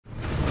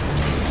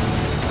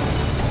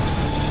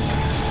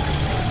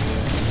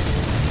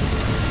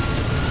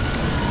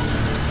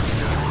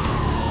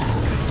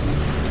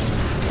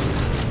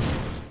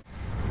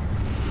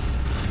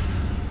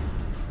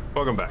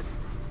Welcome back.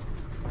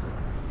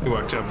 You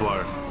are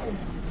Templar.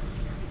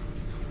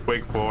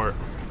 Quake 4.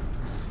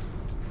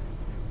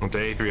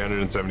 Day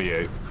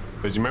 378.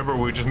 As you remember,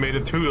 we just made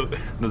it through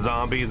the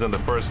zombies and the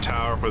first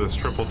tower for this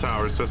triple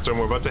tower system.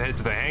 We're about to head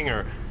to the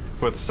hangar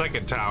for the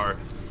second tower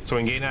so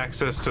we can gain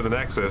access to the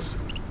Nexus.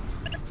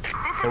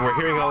 And we're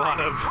hearing a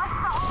lot of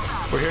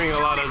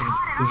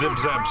zip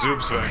zap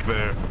zoops back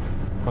there.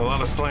 A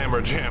lot of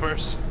slammer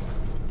jammers.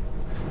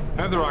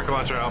 I have the rocket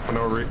launcher out for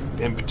no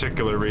in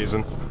particular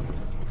reason.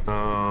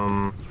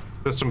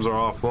 Systems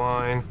are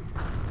offline.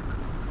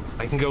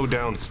 I can go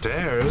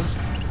downstairs.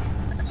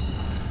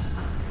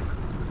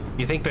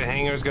 You think the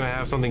hangar's gonna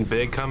have something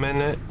big come in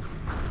it?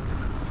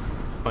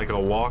 Like a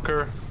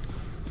walker?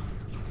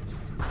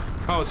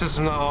 Oh, the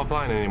system's not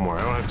offline anymore.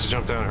 I don't have to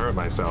jump down and hurt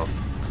myself.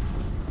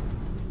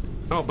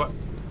 Oh, but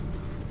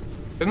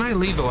didn't I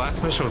leave the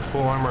last mission with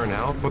full armor and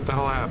health? What the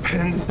hell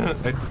happened?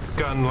 I'd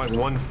gotten like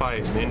one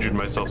fight and injured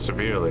myself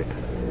severely.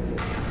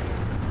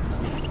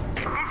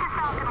 This is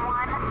Falcon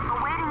 1,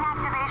 awaiting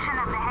activation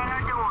of the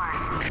hangar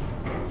doors.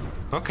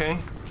 Okay.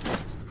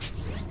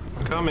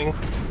 I'm coming.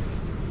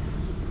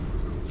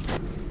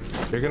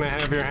 You're gonna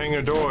have your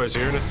hangar doors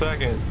here in a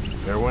second.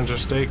 Everyone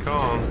just stay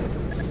calm.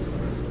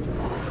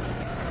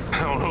 I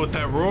don't know what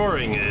that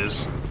roaring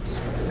is.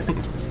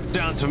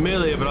 Sounds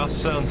familiar, but also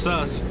sounds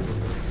sus.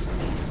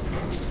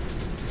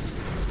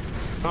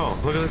 Oh,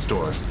 look at this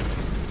door.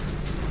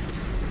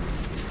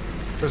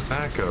 Where's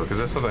that go? Because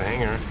that's not the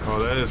hangar. Oh,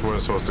 that is where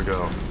it's supposed to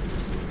go.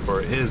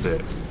 Or is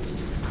it? This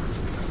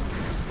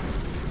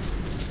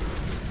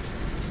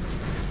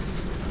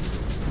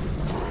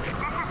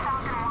is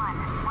Falcon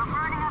 1. We're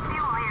burning up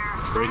fuel here.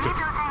 Break We need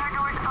those hangar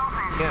doors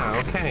open.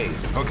 Yeah, okay.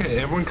 Okay,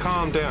 everyone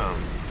calm down.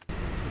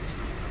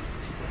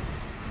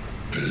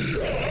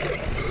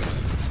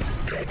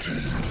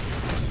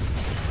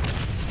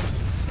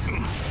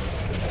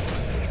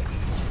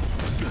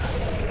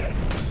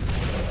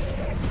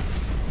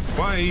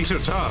 Why are you so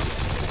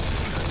tough?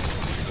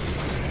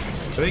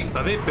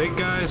 Are they big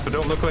guys but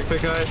don't look like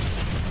big guys?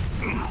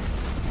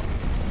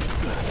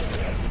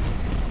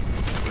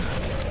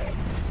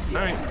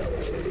 Alright.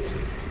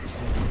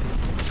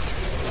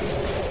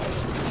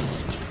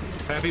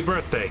 Happy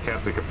birthday,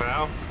 Captain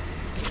Kapow.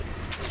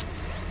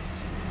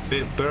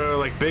 They're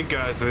like big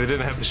guys, but they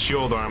didn't have the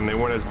shield arm. They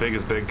weren't as big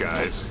as big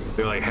guys.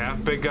 They're like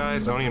half big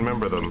guys. I don't even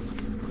remember them.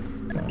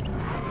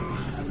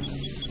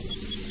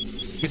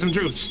 Get some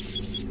juice.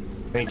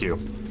 Thank you.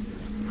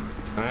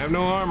 I have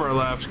no armor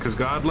left because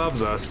God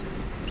loves us.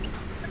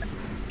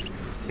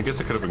 I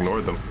guess I could have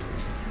ignored them.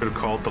 Could have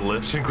called the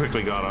lift and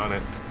quickly got on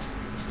it.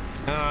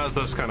 Ah, this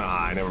stuff's kind of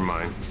high. Never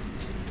mind.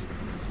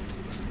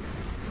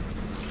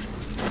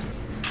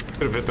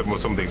 Could have hit them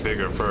with something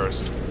bigger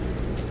first.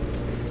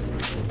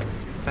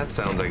 That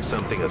sounds like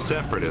something a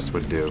separatist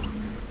would do.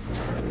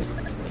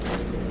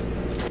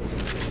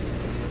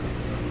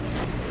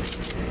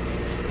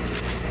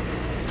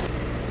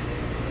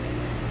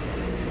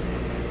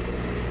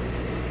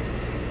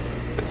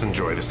 Let's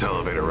enjoy this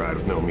elevator ride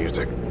with no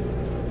music.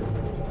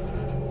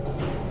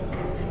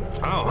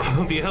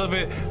 Oh, the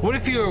elevator. What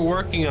if you were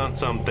working on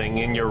something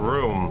in your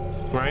room,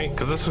 right?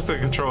 Because this is a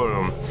control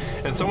room,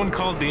 and someone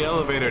called the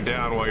elevator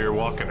down while you're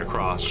walking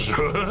across. You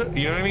know what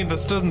I mean?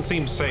 This doesn't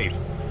seem safe.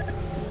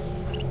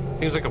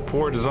 Seems like a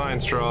poor design,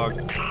 Strog.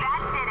 That did it.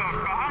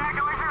 The hangar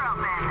doors are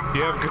open.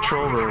 You have a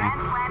control room.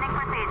 Advanced landing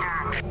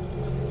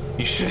procedure.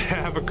 You should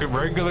have a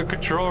regular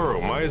control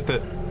room. Why is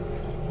the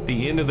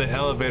end of the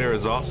elevator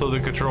is also the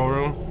control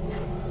room?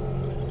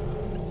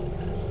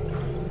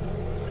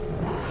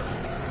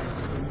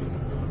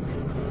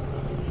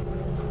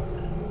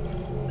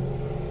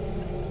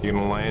 You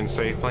gonna land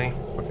safely?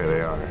 Okay,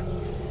 they are.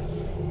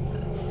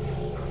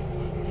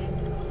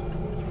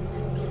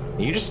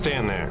 You just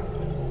stand there.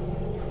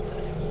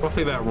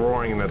 Hopefully that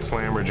roaring and that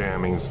slammer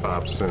jamming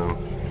stops soon.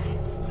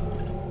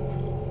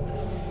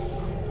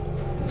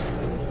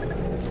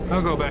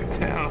 I'll go back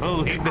down. I'll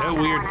leave that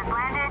weird Has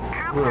landed.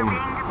 Troops are room.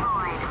 being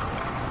deployed.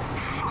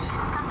 Shit,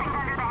 something's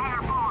under the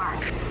hangar floor.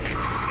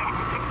 Shit,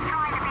 it's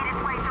trying to beat its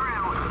way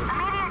through.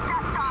 Immediate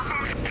dust off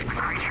it. The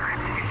creature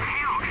is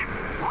huge.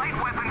 Light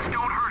weapons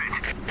don't hurt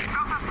it.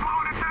 Nothing's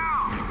slowing it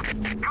down.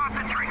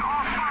 Concentrate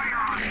all fire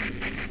on it.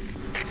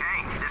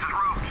 Hey, this is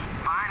Rhodes.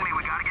 Find me.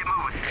 We gotta get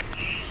moving.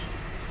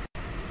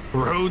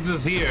 Rhodes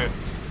is here.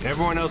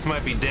 Everyone else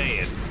might be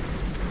dead,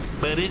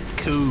 but it's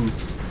cool.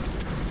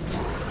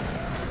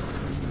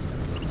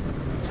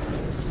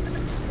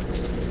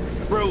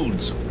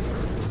 Rhodes.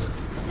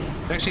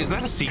 Actually, is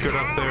that a secret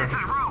up there? This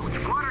is Rhodes.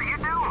 What are you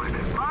doing?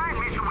 Find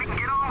me so we can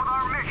get on with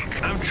our mission.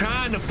 I'm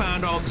trying to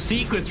find all the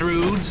secrets,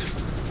 Rhodes.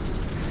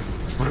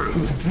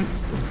 Rhodes.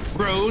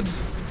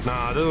 Rhodes.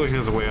 Nah, there's like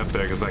there's a way up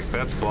there because like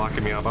that's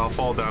blocking me up. I'll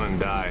fall down and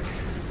die.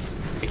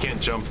 I can't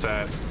jump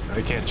that.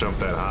 I can't jump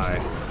that high.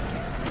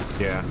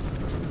 Yeah.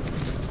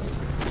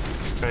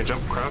 Can I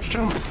jump? Crouch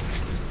jump?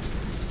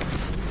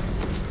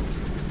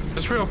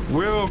 Just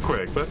real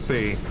quick. Let's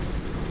see.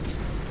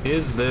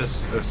 Is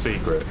this a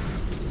secret?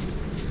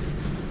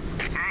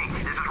 Hey,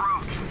 this is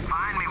Rhodes.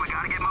 Find me. We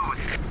gotta get moving.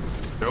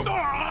 Nope.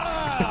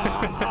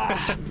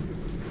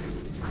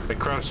 I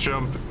crouch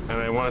jump,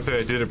 and I want to say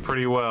I did it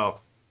pretty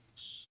well.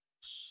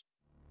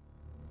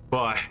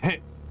 But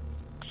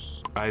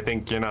I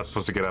think you're not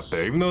supposed to get up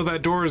there, even though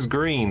that door is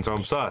green. So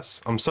I'm sus.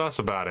 I'm sus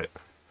about it.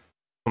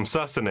 I'm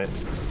sussing it.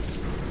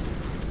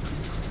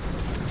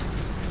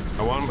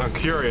 I'm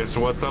curious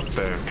what's up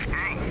there.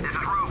 Hey, this is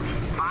Rose.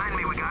 Find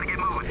me, we gotta get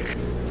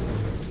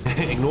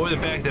moving. Ignore the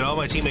fact that all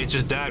my teammates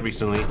just died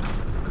recently.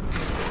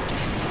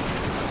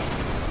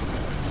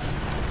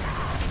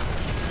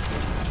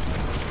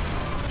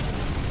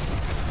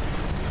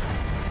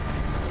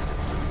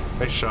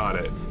 I shot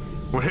it.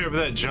 Whatever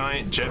that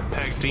giant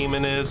jetpack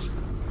demon is,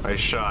 I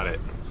shot it.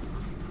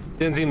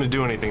 Didn't seem to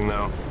do anything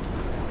though.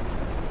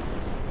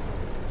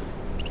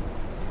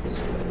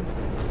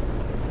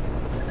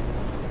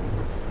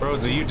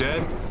 Rhodes, are you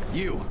dead?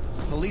 You,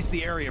 police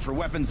the area for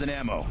weapons and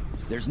ammo.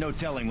 There's no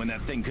telling when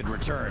that thing could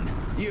return.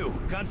 You,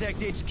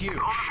 contact HQ.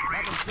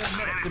 Have them send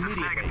medics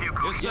immediately.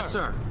 Yes,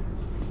 sir.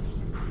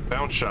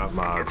 Bounce shot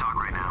mod. Can't talk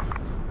right now.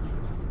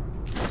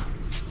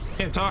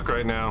 Can't talk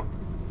right now.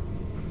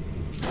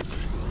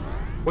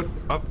 What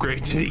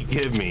upgrade did he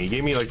give me? He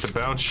gave me like the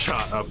bounce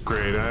shot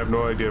upgrade. I have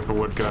no idea for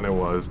what gun it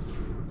was.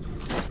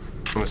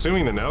 I'm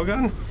assuming the nail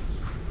gun?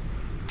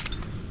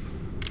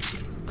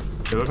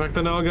 It looked like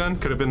the nail gun.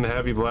 Could have been the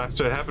heavy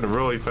blaster. It happened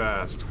really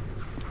fast.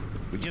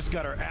 We just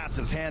got our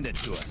asses handed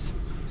to us.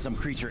 Some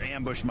creature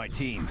ambushed my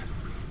team.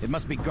 It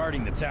must be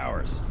guarding the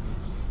towers.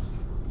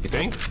 You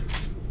think?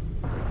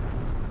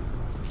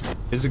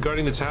 Is it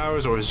guarding the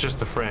towers, or is it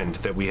just a friend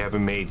that we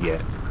haven't made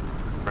yet?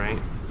 Right?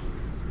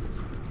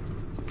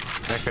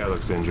 That guy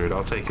looks injured.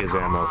 I'll take his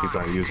ammo if he's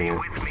not using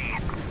it.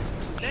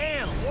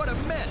 Damn, what a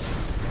mess.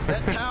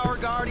 That tower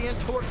guardian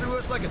tore through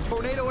us like a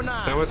tornado of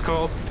knives. Is that what it's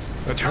called?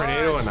 A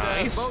tornado and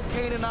ice? Both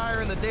Kane and I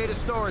are in the data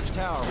storage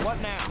tower.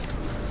 What now?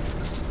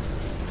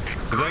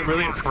 Is that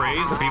really a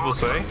phrase that people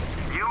say?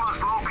 You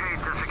must locate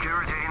the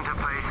security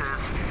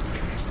interfaces.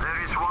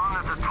 There is one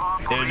at the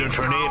top. There's a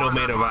tornado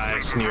made of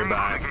ice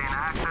nearby. To gain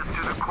access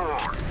to the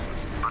core.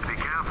 But be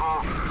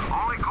careful,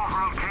 only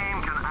Corporal Kane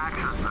can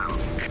access them.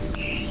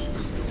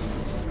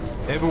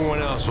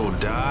 Everyone else will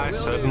die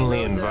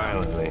suddenly and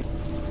violently.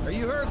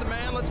 You heard the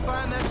man. Let's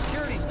find that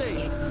security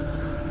station.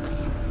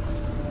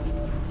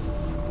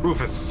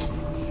 Rufus.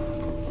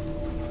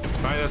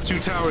 Alright, that's 2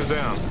 towers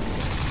down. This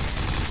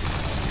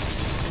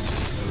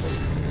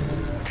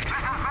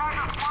is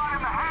Vander's squad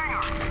in the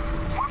hangar.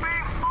 We're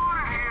being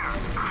spotted here.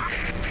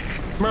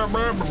 Brr,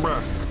 brr, brr,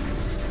 brr.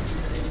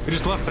 We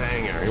just left the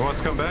hangar. You want us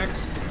to come back?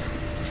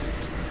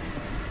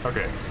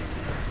 Okay.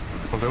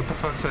 I was like, what the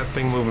fuck's that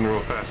thing moving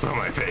real fast by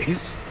my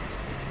face?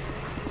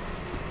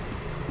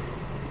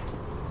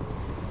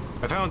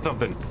 I found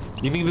something.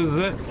 You think this is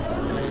it?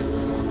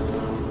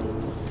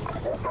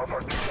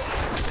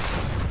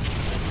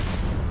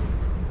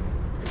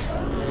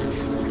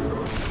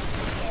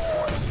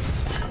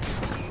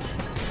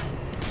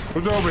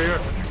 Who's over here?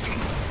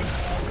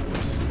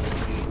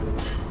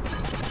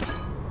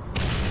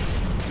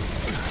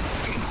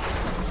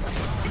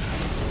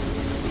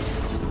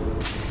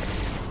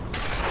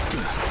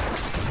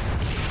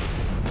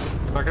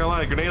 Not gonna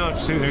lie, grenade launcher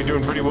seems to be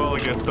doing pretty well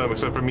against them,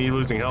 except for me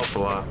losing health a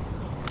lot.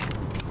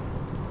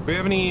 Do we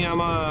have any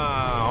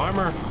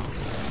armor?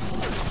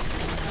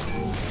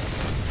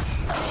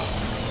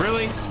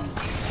 Really?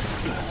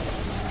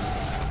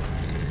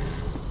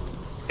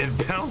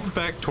 It bounced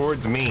back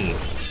towards me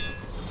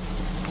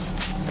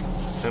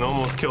and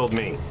almost killed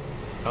me.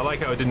 I like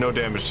how it did no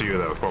damage to you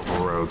though,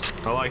 Corporal Rhodes.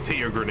 I like that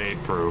you're grenade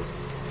proof.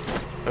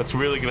 That's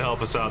really gonna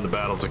help us out in the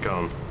battle to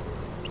come.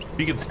 If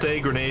you could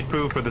stay grenade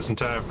proof for this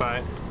entire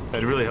fight,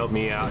 that'd really help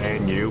me out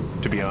and you,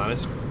 to be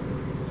honest.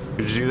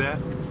 Could you do that?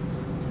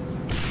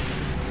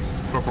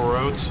 Corporal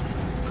Rhodes?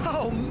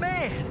 Oh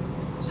man,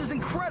 this is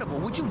incredible.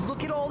 Would you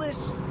look at all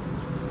this?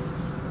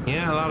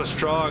 Yeah, a lot of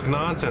strong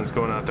nonsense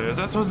going out there. Is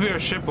that supposed to be our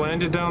ship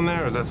landed down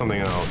there, or is that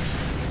something else?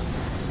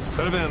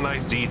 That'd have been a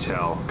nice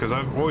detail, because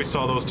I've always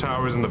saw those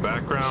towers in the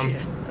background.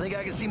 Shit, I think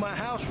I can see my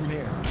house from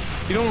here.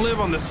 You don't live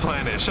on this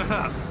planet, shut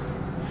up.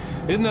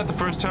 Isn't that the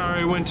first tower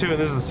I went to, and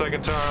this is the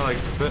second tower? Like,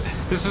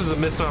 this is a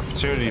missed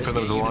opportunity for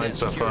them to line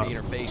stuff up.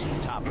 Interface at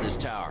the top of this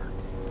tower.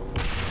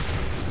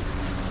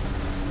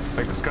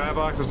 Like the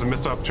skybox is a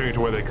missed opportunity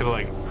to where they could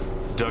like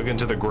dug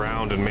into the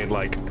ground and made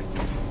like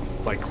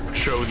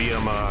show the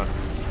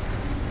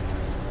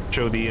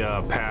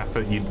path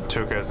that you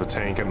took as the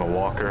tank and the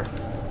walker.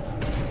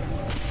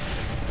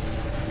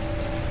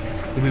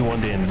 Maybe one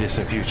day in the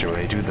distant future when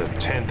they do the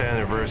 10th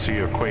anniversary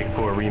of Quake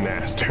 4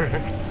 remaster.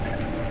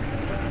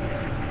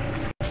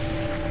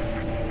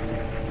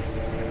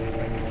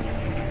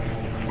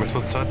 Am I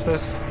supposed to touch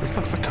this? This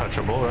looks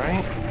touchable,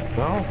 right?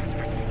 No?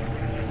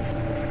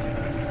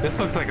 This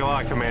looks like a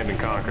lot of Command and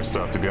Conquer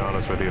stuff, to be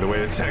honest with you. The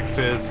way the text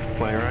is,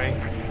 like, right?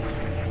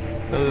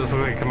 Doesn't this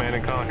look like a Command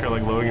and Conquer,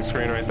 like, loading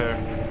screen right there?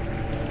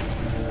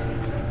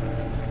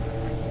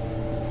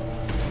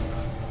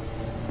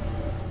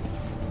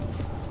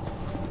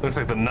 Looks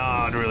like the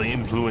nod really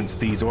influenced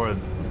these, or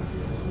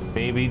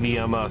maybe the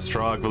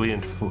Strogg really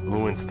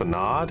influenced the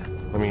nod?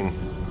 I mean,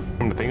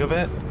 come to think of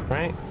it,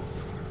 right?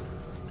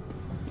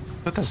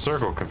 Look at the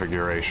circle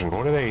configuration.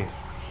 What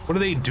are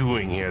they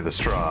doing here, the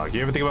Strogg?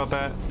 You ever think about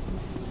that?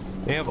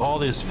 They have all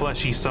this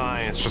fleshy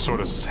science just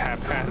sort of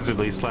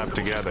haphazardly slapped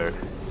together.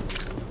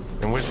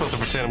 And we're supposed to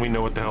pretend we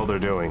know what the hell they're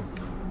doing.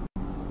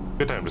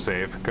 Good time to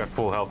save. Got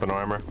full health and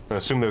armor. I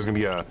assume there's gonna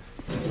be a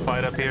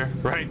fight up here,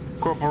 right,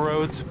 Corporal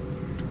Rhodes?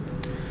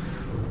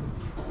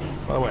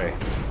 By the way,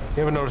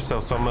 you ever noticed how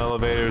some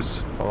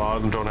elevators, a lot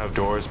of them don't have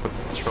doors, but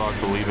the Strogg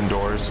believe in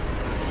doors?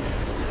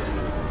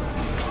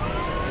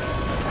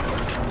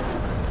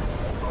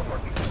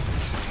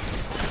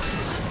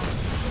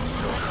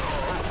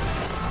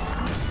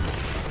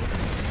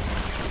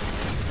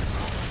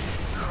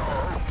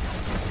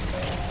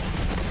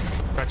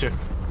 Gotcha.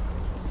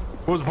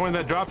 What was the point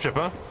of that dropship,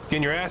 huh?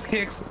 Getting your ass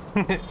kicks?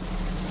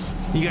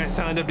 You guys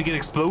signed up to get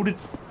exploded?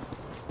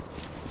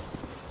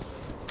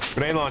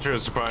 Grenade launcher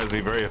is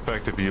surprisingly very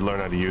effective if you learn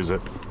how to use it.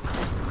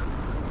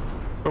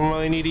 Don't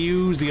really need to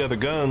use the other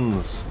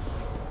guns.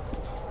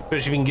 Especially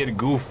if you can get a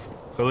goof.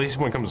 At least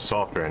when it comes to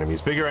softer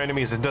enemies. Bigger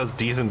enemies, it does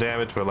decent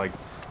damage, but like...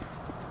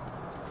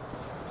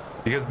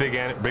 Because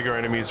bigger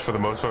enemies, for the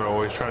most part, are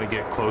always trying to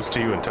get close to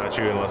you and touch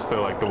you, unless they're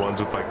like the ones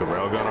with like the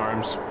railgun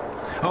arms.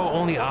 Oh,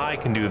 only I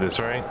can do this,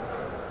 right?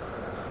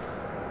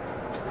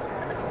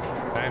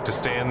 I have to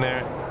stand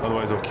there,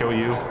 otherwise it'll kill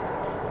you.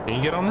 Can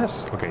you get on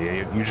this? Okay,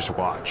 yeah, you just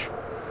watch.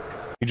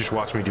 You just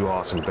watch me do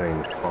awesome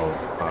things.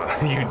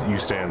 Oh, you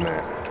stand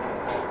there.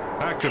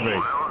 Activate.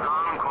 Well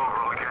done,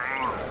 Corporal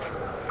Kane.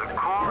 The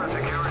core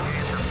security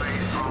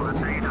interface for the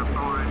data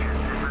storage is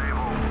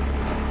disabled.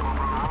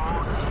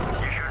 Corporal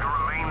Rhodes, you should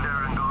remain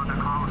there and guard the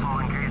console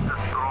in case the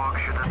Strogg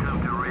should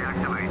attempt to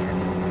reactivate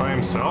it. By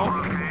himself?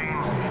 Corporal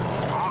Kane,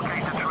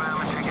 locate the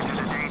tram and take it to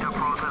the data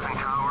processing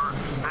tower.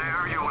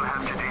 There you will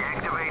have to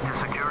deactivate the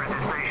security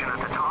station at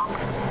the top.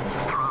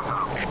 Strass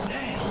out.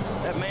 Damn,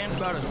 that man's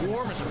about as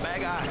warm as a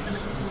bag of ice.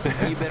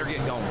 You better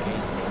get going, King.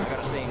 I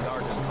gotta stay and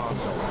guard this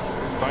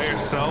console. By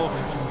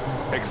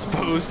yourself?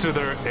 Exposed to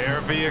their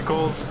air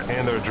vehicles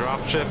and their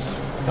dropships?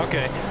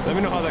 Okay, let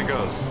me know how that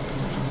goes.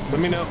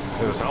 Let me know.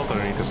 There's health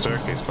underneath the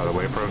staircase, by the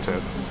way, pro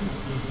tip.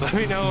 Let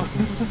me know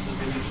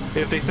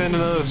if they send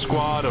another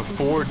squad of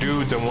 4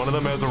 dudes and one of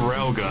them has a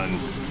railgun.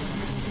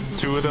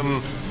 2 of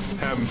them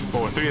have,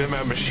 or 3 of them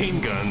have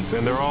machine guns,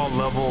 and they're all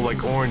level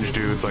like orange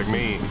dudes like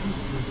me.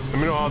 Let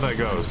me know how that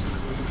goes.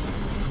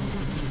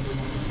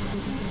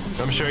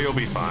 I'm sure you'll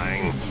be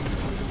fine.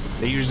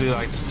 They usually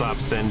like to stop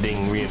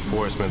sending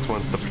reinforcements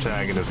once the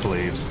protagonist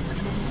leaves.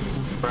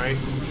 Right?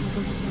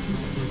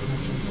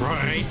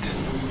 Right?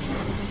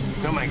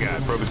 Oh my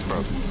god, probe is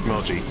probe.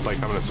 Melgy, like,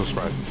 comment, and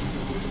subscribe.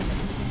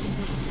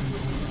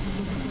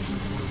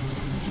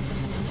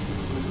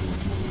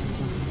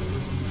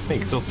 Hey, you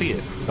can still see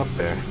it. It's up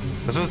there.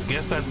 I suppose,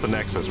 guess that's the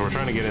Nexus. We're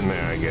trying to get in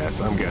there, I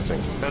guess. I'm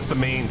guessing. That's the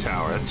main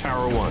tower. That's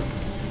Tower 1.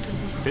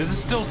 Is it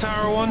still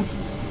Tower 1?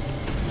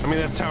 I mean,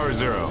 that's Tower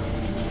 0.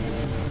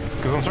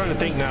 Because I'm starting to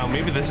think now,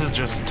 maybe this is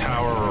just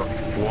Tower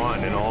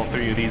 1, and all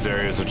 3 of these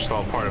areas are just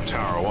all part of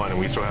Tower 1, and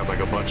we still have like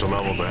a bunch of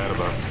levels ahead of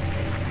us.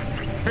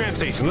 Tram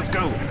station, let's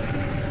go!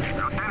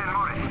 Lieutenant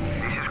Morris,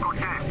 this is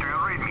Cortez. Do you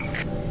read me?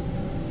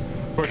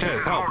 Cortez, This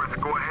is help! Morris,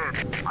 go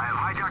ahead. I have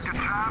hijacked a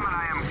tram and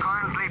I am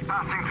currently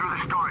passing through the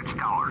storage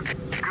tower.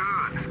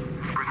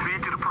 Good.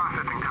 Proceed to the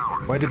processing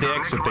tower. Why did the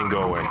This is exit our thing go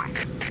next away?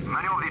 point.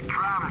 Many of the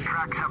tram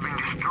tracks have been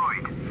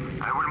destroyed.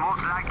 I will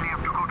most likely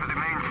have to go to the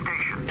main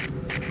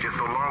station. Just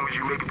so long as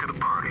you make it to the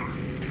party.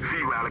 See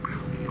you, Alex.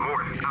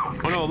 Morris, out.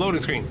 Oh no,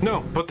 loading screen.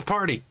 No, but the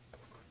party.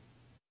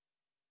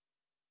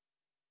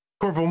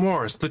 Corporal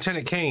Morris,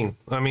 Lieutenant Kane.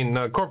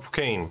 Corporal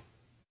Kane.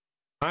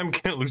 I'm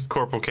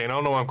Corporal Kane. I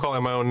don't know why I'm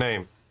calling my own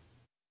name.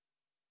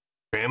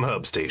 Tram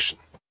Hub Station.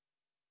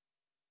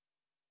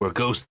 Where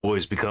ghost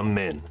boys become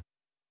men.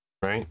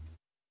 Right?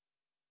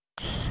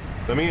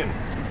 Let me in.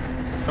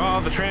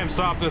 Oh, the tram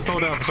stopped and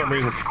slowed down for some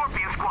reason.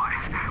 Scorpion Squad.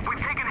 We've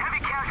taken heavy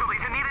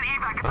casualties and need an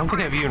evac. I don't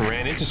think I've even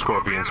ran into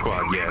Scorpion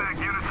Squad yet. Evac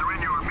units are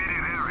in your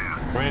immediate area.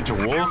 Ran into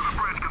Secure Wolf,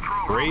 the bridge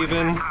control room.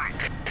 Raven,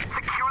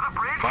 Secure the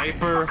bridge?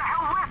 Viper, What the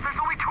hell with? There's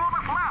only 2 of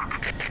us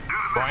left. Do the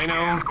best you Rhino.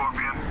 can,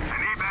 Scorpion.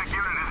 An evac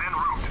unit is en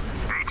route.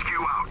 HQ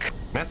out.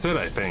 That's it,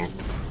 I think.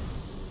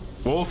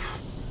 Wolf.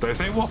 Did I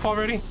say Wolf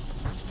already?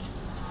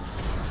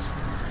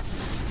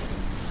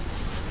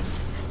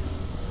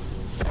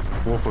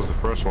 Wolf was the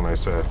first one I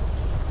said.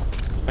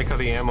 I like how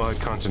the ammo had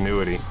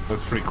continuity.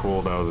 That's pretty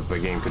cool, though, that the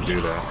game could do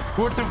that.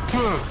 What the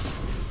fuck?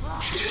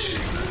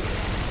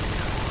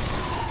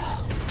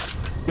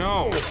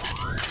 No!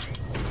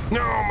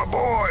 No, my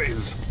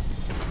boys!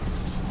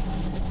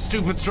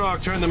 Stupid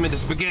Strogg turned them into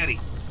spaghetti.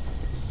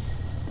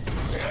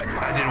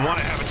 I didn't want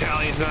to have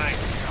Italian tonight.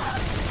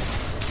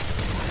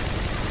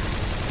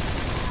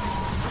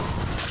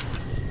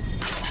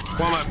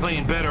 Why am I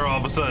playing better all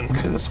of a sudden?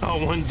 Because I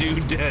saw one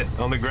dude dead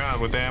on the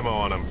ground with ammo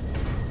on him.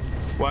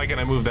 Why can't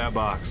I move that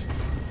box?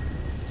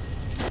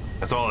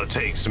 That's all it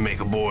takes to make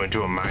a boy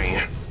into a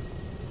man.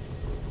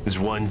 There's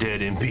one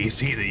dead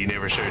NPC that you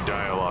never shared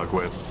dialogue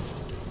with.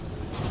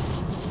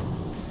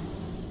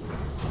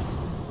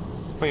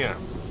 Oh yeah.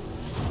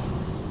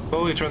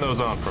 Slowly turn those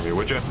off for me,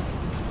 would you?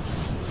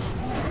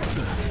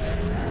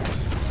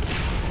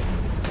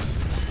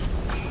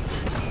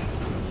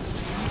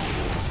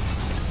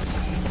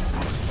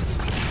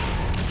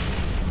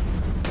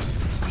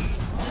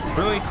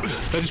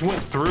 That just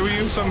went through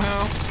you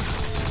somehow?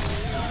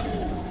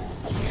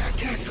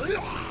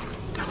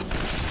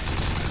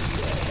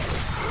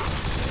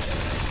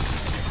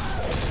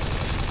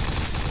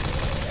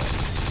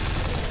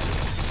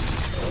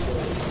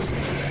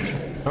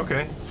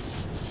 Okay.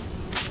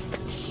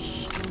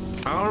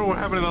 I don't know what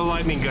happened to the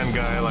lightning gun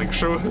guy. Like,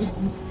 show me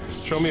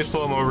a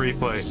slow-mo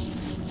replay.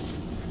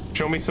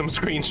 Show me some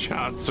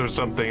screenshots or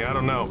something. I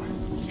don't know.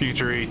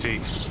 Future ET.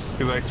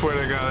 Because I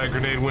swear to God, that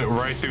grenade went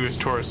right through his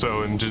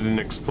torso and didn't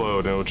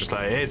explode. And it was just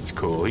like, it's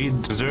cool. He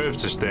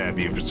deserves to stab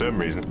you for some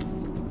reason.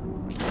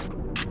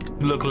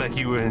 You look like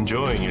you were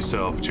enjoying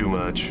yourself too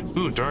much.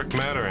 Ooh, dark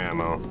matter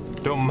ammo.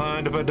 Don't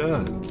mind if I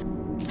does.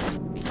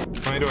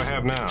 How many do I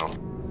have now?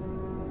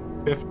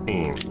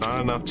 15. Not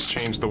enough to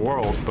change the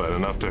world, but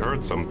enough to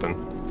hurt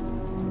something.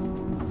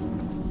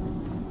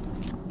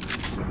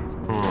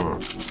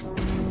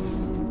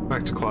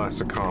 Back to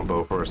classic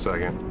combo for a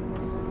second.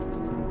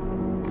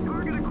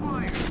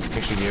 I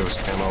think she gave us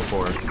ammo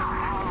for it.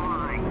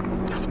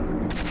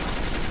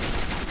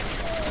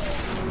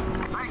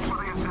 Thanks for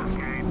the assist,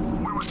 Kate.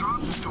 We were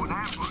dropped into an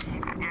ambush.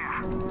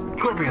 Yeah.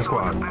 Scorpion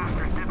Squad.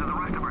 Bastards did to the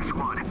rest of our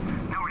squad.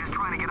 Now we're just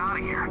trying to get out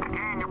of here.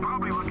 And you're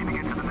probably looking to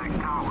get to the next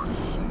tower.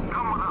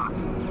 Come with us.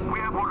 We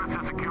have orders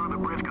to secure the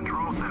bridge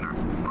control center.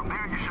 From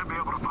there, you should be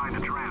able to find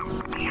a tram.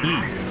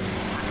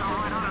 Let's all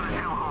right under this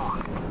hellhole.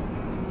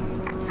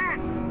 Shit!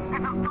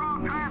 It's a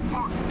strong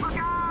transport. Look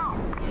out!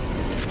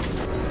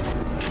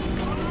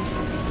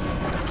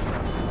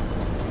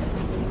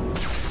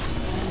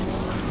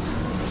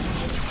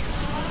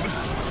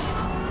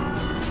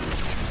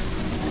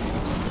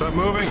 Stop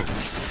moving!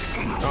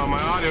 Oh,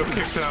 my audio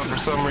kicked out for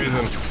some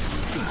reason.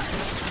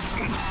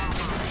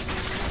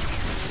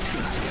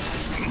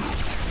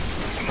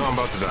 Oh, I'm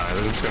about to die.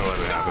 I'm just gonna let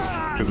it happen,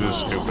 because this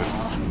is stupid.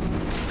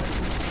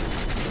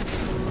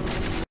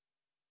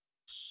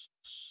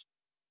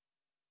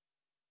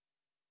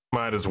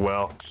 Might as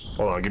well.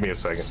 Hold on, give me a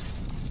second.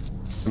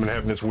 I've been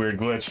having this weird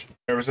glitch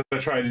ever since I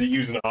tried to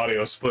use an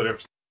audio splitter.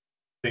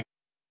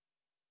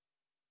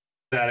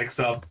 Static's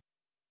up.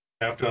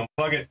 I have to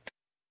unplug it.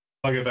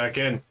 Plug it back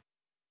in.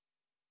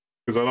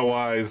 Because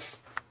otherwise,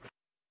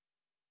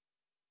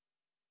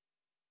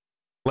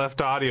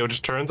 left audio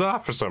just turns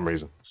off for some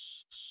reason.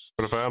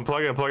 But if I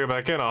unplug it and plug it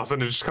back in, all of a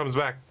sudden it just comes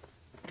back.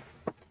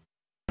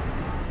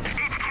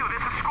 HQ,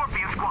 this is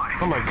Scorpion Squad.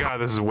 Oh my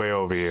God, this is way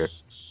over here.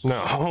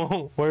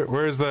 No,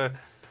 where's the?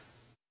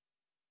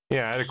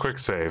 Yeah, I had a quick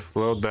save.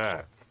 Load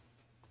that.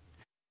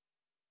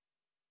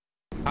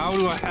 How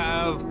do I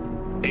have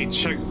a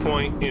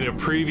checkpoint in a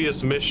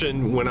previous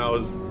mission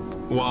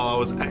while I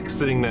was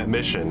exiting that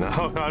mission?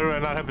 How do I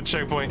not have a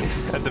checkpoint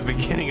at the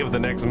beginning of the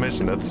next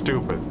mission? That's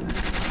stupid.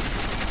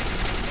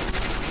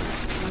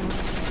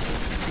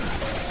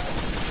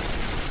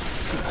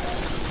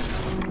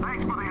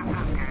 Thanks for the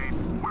assist, Kate.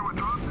 We were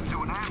dropped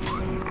into an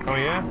ambush. Oh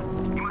yeah?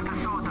 You must have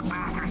saw what the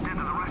bastards did to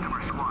the rest of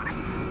our squad.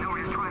 Now we're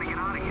just trying to get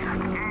out of here.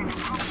 And you're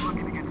probably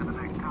looking to get to the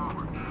next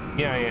tower.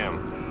 Yeah, I am.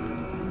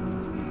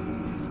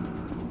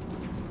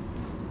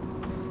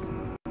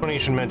 Funny you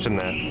should mention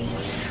that.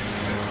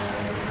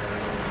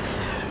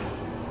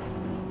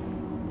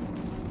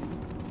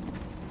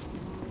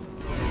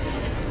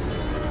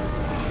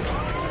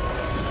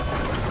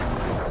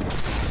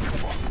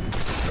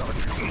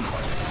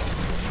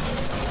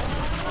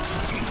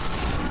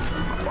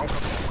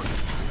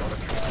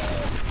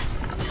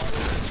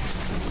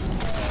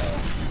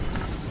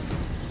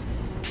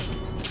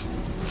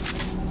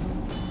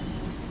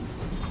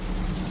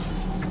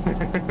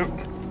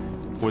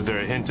 Was there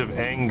a hint of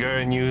anger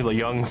in you, the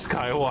young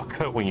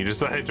Skywalker, when you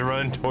decided to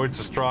run towards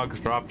the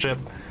Strog's dropship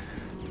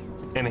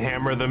and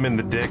hammer them in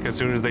the dick as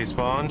soon as they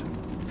spawned?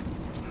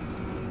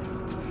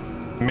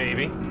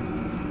 Maybe.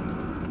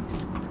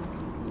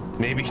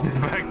 Maybe the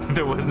fact that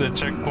there wasn't a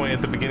checkpoint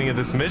at the beginning of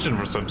this mission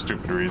for some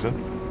stupid reason.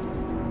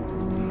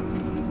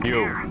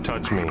 You,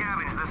 touch me.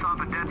 Scavenge this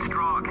off a dead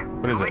Strog.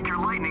 What is it? Make your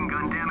lightning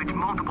gun damage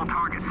multiple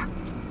targets.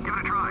 Give it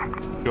a try.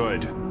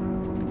 Good.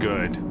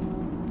 Good.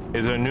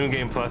 Is there a new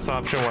game plus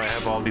option where I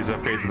have all these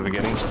upgrades at the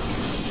beginning?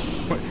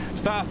 Wait,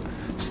 stop!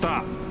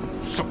 Stop!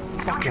 So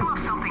Don't fucking... you have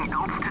something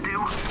else to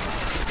do?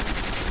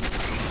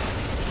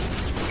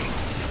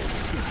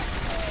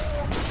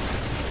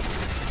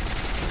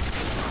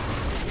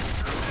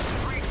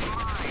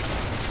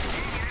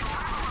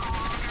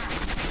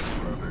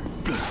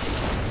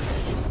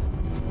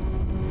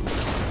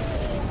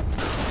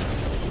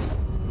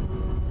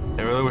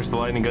 I really wish the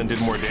lightning gun did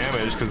more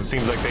damage, because it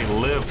seems like they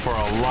live for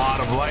a lot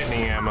of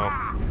lightning ammo.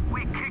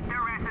 We kicked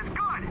their asses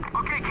good.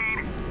 Okay,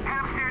 Cade. Head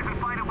upstairs and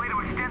find a way to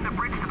extend the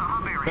bridge to the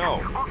hub area.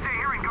 No. We'll stay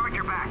here and guard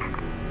your back.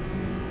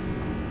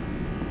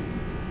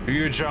 Do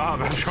your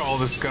job after all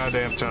this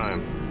goddamn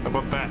time. How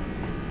about that?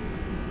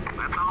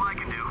 That's all I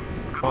can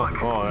do. Good luck.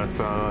 Oh, that's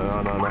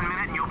not 1 enough.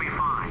 minute and you'll be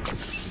fine.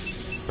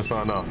 That's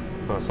not enough.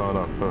 That's not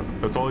enough.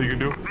 That's all you can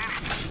do?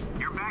 Finished.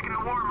 You're back in the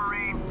war,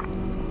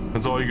 Marine.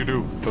 That's all you can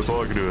do. That's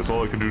all I can do. That's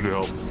all I can do to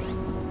help.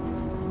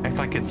 Act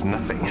like it's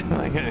nothing.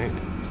 Like,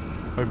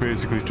 I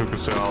basically took a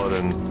salad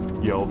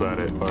and yelled at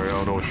it. I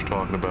don't know what you're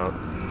talking about.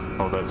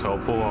 Oh, that's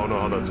helpful? I don't know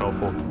how that's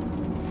helpful.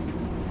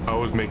 I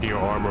was making your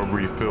armor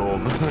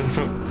refilled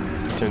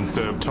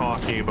instead of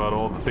talking about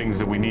all the things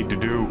that we need to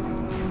do.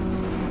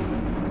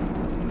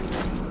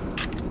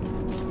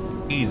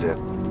 Ease it.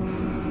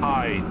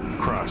 High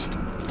crust.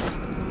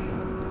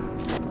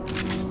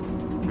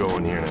 Go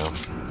in here now.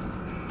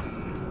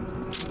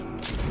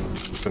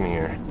 What's in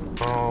here?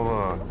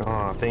 Oh, look.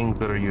 Oh, things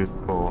that are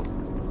useful.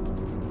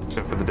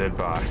 Except for the dead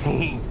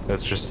body.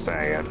 That's just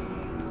sad.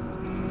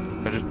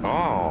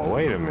 Oh,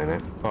 wait a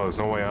minute. Oh, there's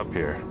no way up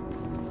here.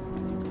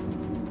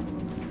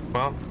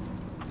 Well,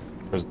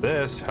 there's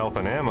this. Health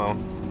and ammo.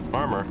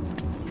 Armor.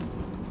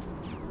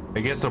 I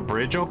guess a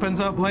bridge opens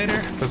up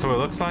later? That's what it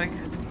looks like?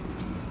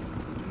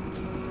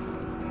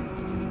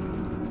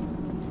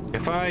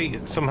 If I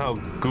somehow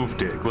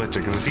goofed it, glitched it,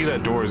 because I see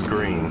that door is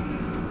green.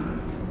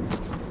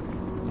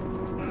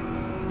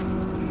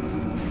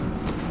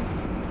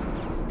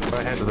 If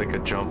I had like a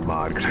jump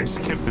mod, could I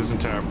skip this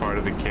entire part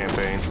of the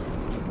campaign?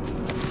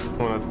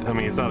 Well, I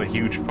mean, it's not a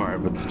huge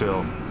part, but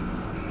still.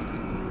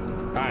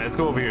 Alright, let's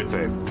go over here and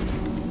save.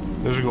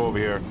 Let's just go over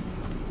here,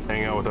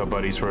 hang out with our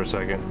buddies for a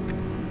second.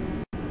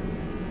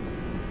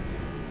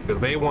 Because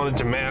they wanted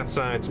to math,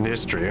 science, and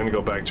history. I'm gonna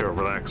go back to a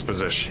relaxed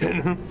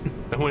position.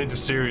 I went into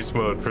serious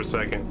mode for a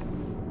second.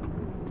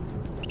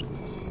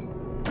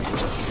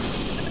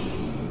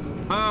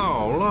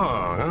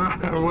 Oh,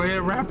 look. Way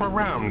to wrap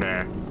around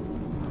there.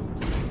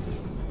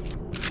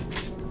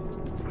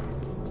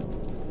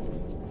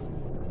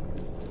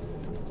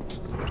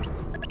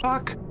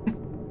 Fuck.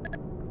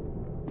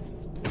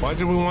 Why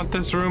did we want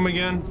this room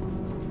again?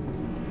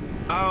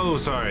 Oh,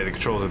 sorry. The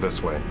controls are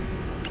this way.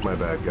 My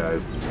bad,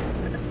 guys.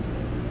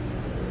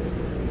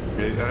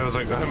 I was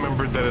like, I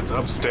remembered that it's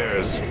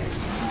upstairs. I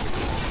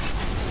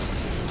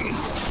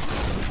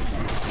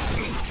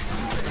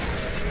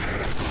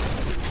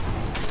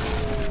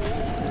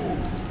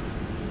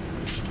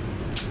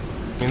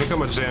mean, look how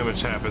much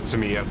damage happens to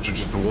me after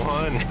just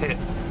one hit.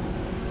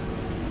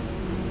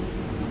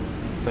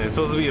 It's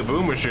supposed to be a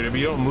boomer shooter, but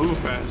you don't move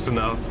fast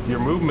enough. Your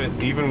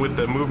movement, even with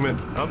the movement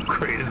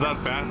upgrade, is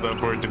not fast enough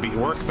for it to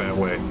work that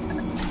way.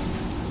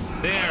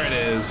 There it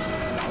is.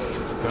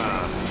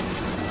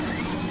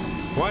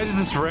 Why does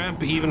this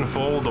ramp even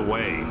fold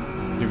away,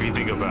 if you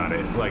think about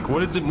it? Like,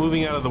 what is it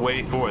moving out of the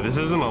way for? This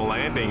isn't a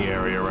landing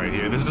area right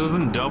here. This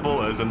doesn't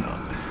double as a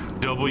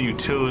double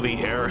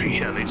utility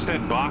area. They just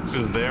had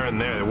boxes there and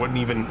there. They wouldn't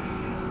even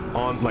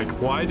on, like,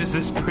 why does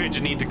this bridge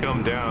need to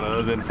come down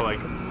other than for, like,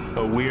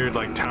 a weird,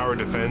 like, tower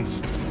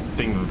defense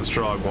thing that the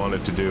Strogg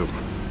wanted to do?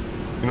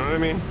 You know what I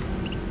mean?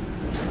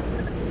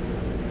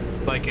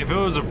 Like, if it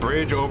was a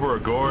bridge over a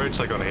gorge,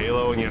 like on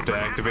Halo, and you have to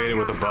activate it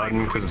with a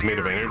button because it's made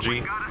of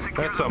energy,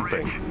 that's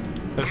something.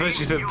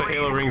 Especially since the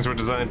Halo rings were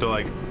designed to,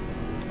 like,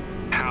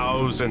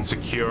 house and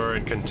secure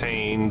and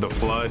contain the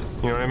flood,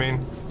 you know what I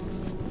mean?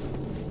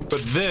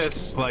 But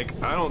this, like,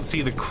 I don't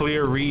see the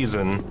clear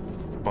reason.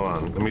 Hold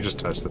on, let me just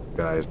touch the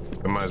guys.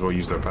 I might as well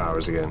use their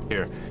powers again.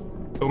 Here,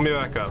 put me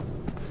back up.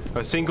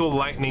 A single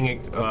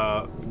lightning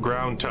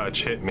ground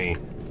touch hit me.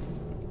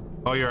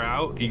 Oh, you're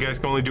out? You guys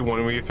can only do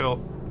one refill?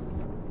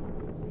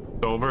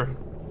 It's over?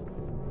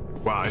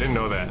 Wow, I didn't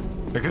know that.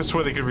 I could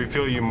swear they could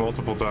refill you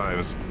multiple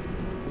times.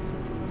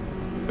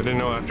 I didn't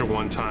know after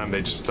one time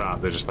they just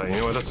stopped. They're just like, you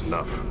know what, that's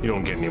enough. You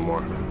don't get any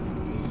more.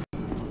 You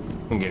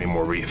don't get any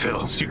more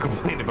refills. You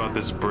complain about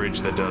this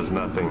bridge that does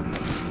nothing.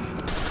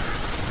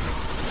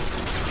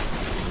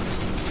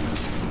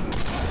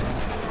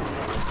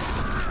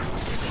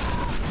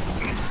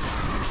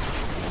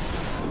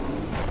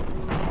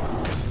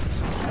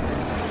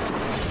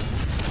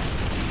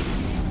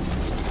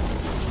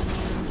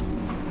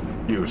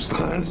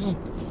 Useless.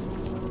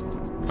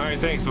 Alright,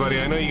 thanks, buddy.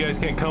 I know you guys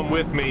can't come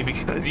with me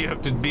because you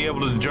have to be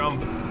able to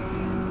jump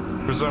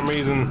for some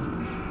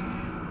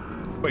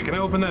reason. Wait, can I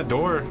open that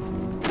door?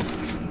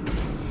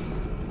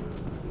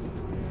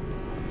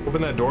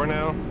 Open that door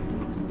now?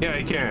 Yeah,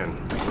 I can.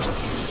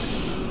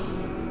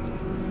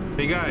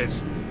 Hey,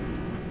 guys.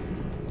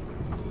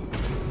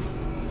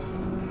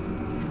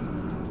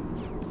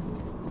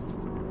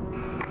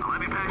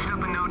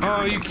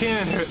 Oh, you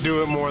can't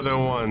do it more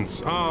than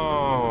once.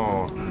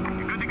 Oh.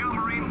 Good to go,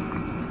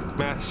 Marine.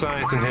 Math,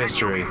 science, and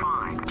history.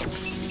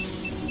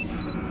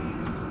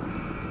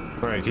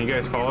 Alright, can you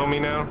guys follow me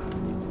now?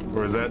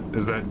 Or is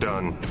that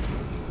done?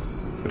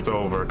 It's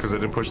over, because I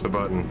didn't push the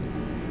button.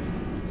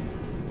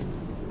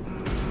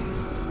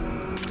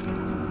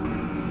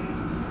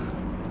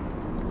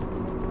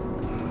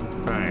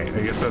 Alright,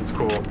 I guess that's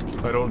cool.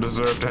 I don't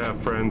deserve to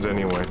have friends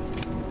anyway.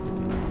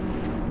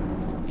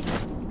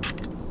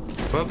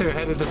 Well, they were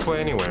headed this way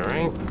anyway,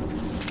 right?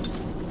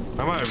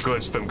 I might have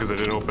glitched them because I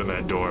didn't open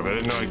that door, but I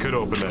didn't know I could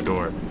open that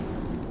door.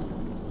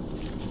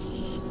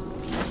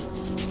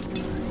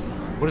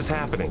 What is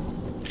happening?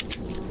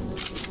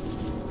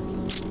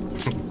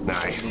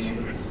 Nice.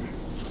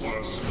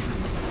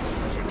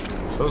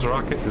 Those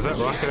rocket... Is that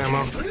rocket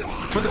ammo?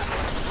 What the...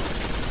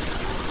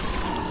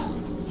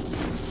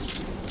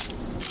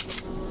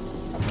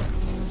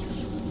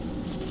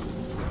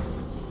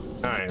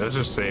 Alright, let's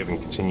just save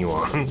and continue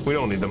on. We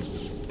don't need them.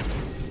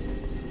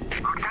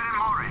 Lieutenant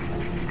Morris,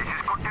 this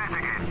is Cortez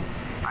again.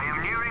 I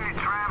am nearing the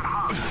tram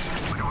hub,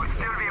 but it will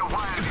still be a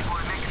while before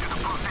I make it to the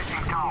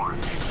processing tower.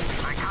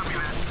 I copy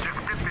that.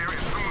 Just sit there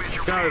as soon as you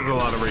God, can. there's a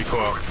lot of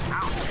recoil.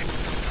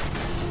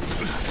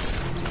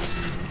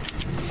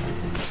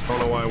 I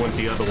don't know why I went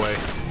the other way.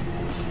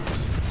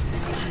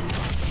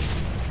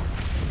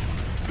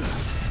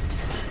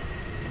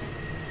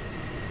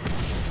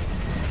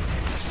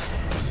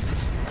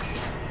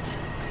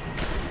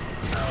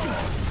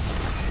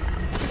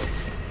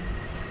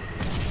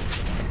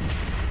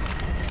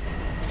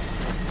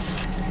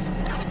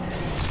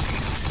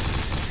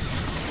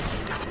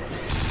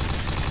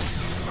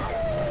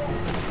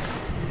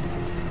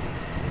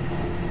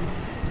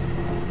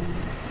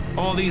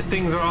 All these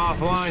things are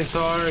offline,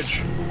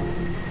 Sarge.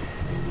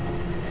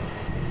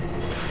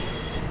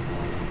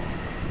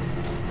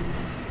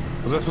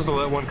 Was I supposed to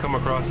let one come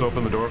across and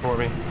open the door for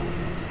me?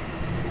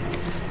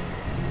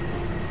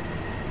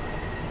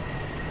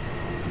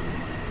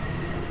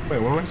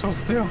 Wait, what am I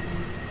supposed to do?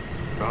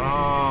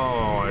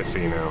 Oh, I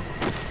see now.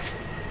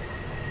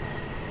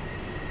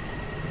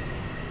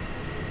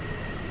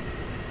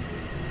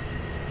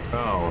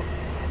 Oh.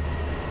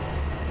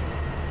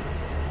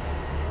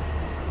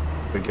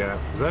 The gap.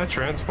 Is that a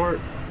transport?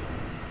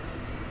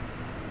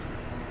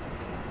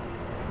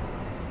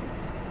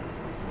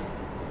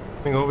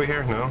 Thing over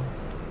here? No.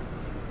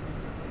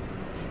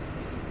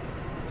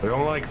 I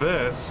don't like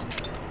this.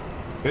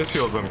 This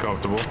feels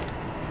uncomfortable.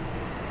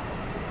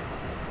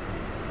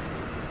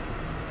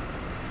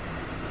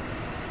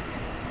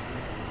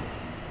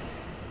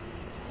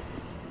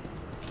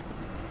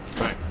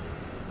 Alright.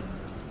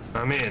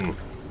 I'm in.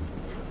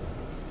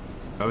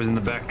 I was in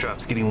the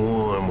backdrops getting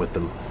warm with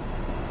them.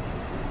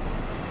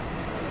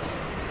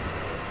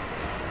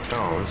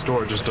 Oh, this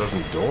door just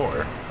doesn't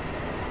door.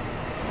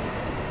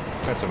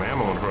 Got some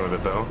ammo in front of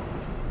it, though.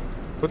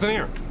 What's in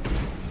here?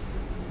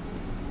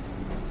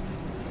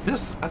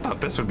 This, I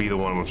thought this would be the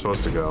one I'm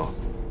supposed to go.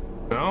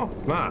 No,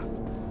 it's not.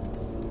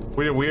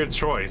 We had a weird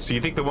choice. So you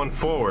think the one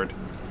forward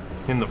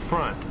in the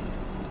front.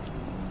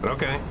 But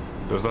okay,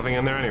 there's nothing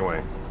in there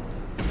anyway.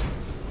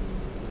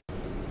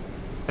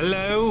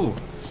 Hello?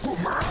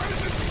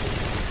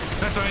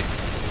 That's right.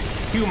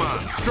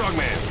 Human.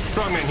 Strongman.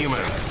 Strongman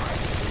human.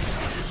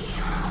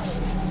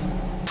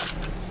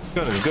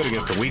 Gun is good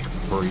against the weak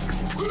freaks.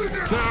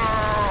 No!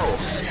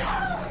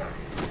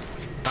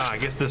 Ah, I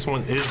guess this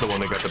one is the one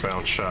that got the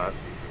bounce shot.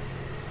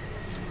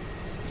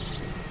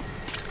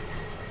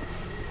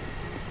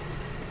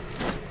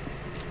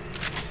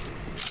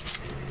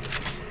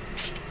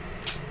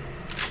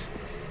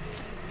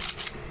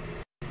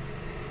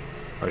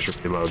 I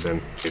should reload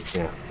then.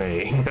 Yeah,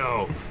 there you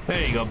go.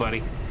 There you go,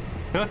 buddy.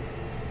 Huh?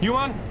 You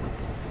on?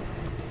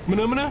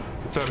 Mana?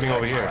 What's happening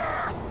over here?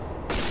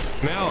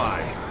 An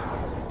ally.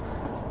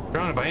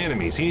 Surrounded by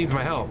enemies. He needs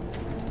my help.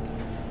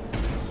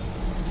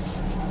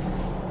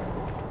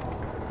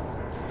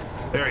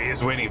 There he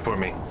is, waiting for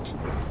me.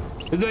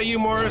 Is that you,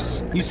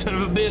 Morris? You son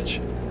of a bitch.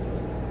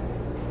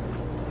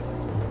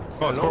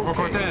 Oh, it's Corporal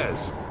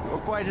Cortez. You're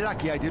quite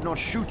lucky I did not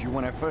shoot you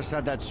when I first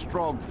had that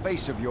strong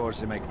face of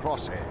yours in my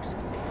crosshairs.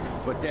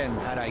 But then,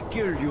 had I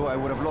killed you, I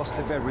would have lost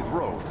the bet with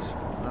Rhodes,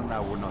 and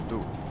that would not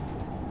do.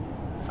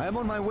 I am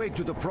on my way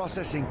to the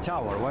processing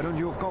tower. Why don't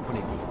you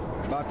accompany me?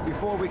 But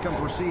before we can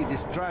proceed,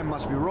 this tram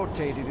must be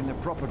rotated in the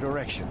proper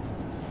direction.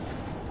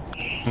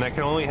 And that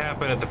can only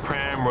happen at the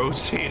tram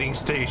rotating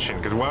station,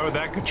 because why would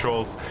that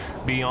controls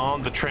be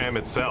on the tram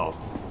itself?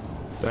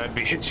 That'd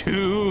be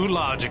too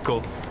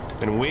logical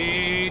and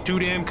way too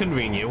damn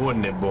convenient,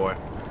 wouldn't it, boy?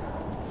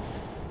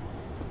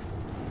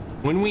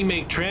 When we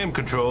make tram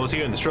controls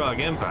here in the Strog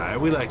Empire,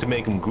 we like to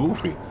make them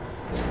goofy.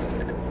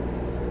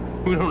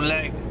 We don't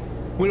like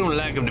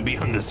them to be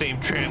on the same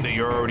tram that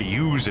you're already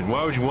using.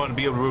 Why would you want to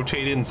be able to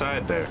rotate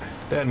inside there?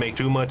 That'd make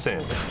too much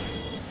sense.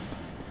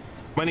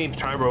 My name's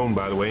Tyrone,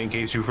 by the way, in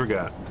case you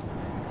forgot.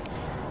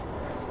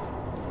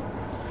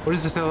 What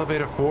is this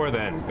elevator for,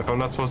 then, if I'm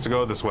not supposed to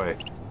go this way?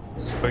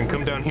 I can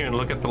come down here and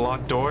look at the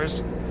locked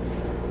doors?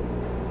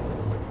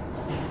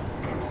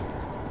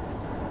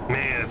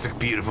 Man, it's a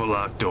beautiful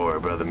locked door,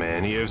 brother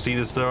man. You ever see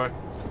this door?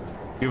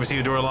 You ever see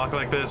a door locked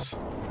like this?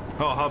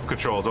 Oh, hub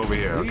controls over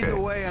here, okay. Lead the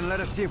way and let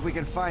us see if we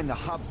can find the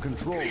hub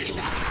control room.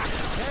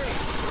 Hey!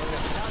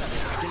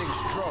 Getting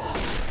stroke.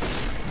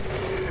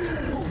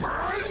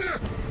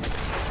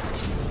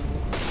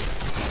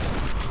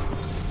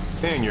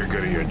 And you're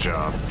good at your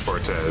job,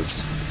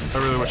 Cortez. I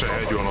really wish I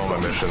had you on all my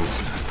missions.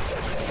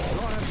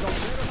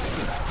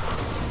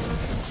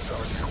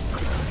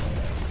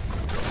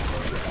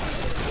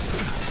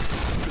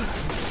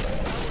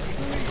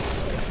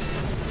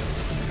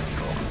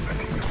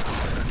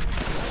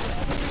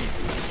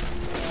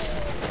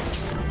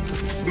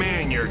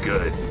 Man, you're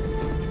good.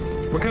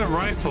 What kind of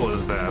rifle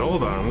is that?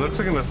 Hold on, it looks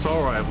like an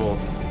assault rifle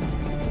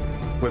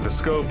with a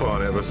scope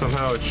on it, but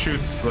somehow it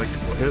shoots like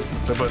it,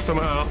 but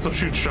somehow it also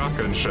shoots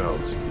shotgun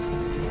shells.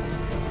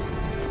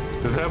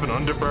 Does it have an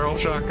underbarrel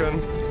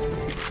shotgun?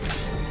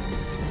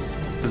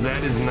 Because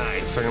that is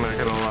nice, I'm not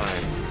gonna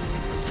lie.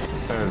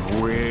 That is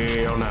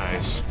real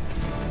nice.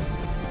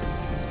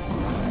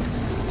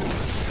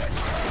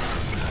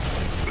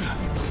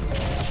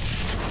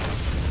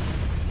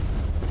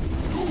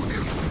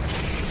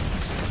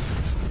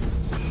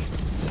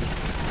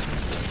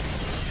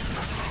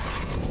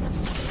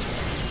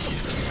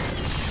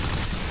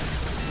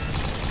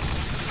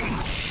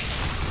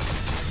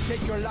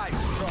 Take your life,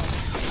 strong.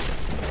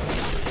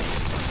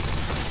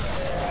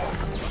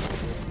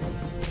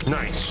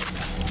 Nice.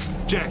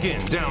 Jack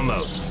in,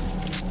 download.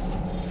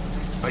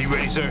 Are you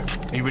ready, sir?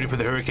 Are you ready for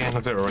the hurricane?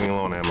 Looks like we're running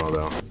low on ammo,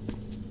 though.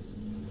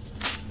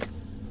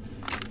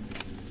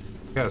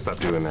 Gotta stop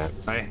doing that.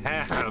 I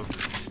have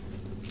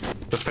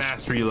the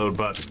fast reload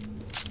button.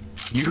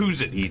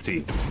 Use it, ET.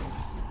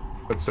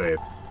 Let's save.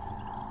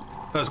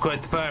 That was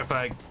quite the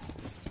firefight.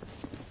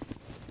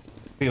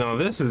 You know,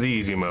 this is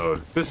easy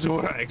mode. This is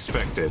what I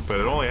expected, but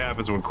it only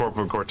happens when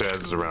Corporal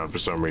Cortez is around for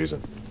some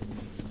reason.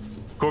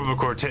 Corporal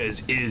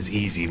Cortez is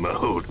easy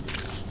mode.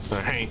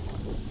 Alright?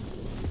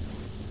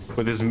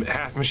 With his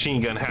half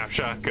machine gun, half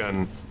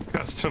shotgun,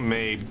 custom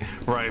made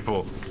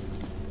rifle.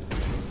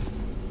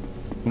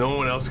 No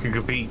one else can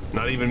compete.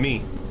 Not even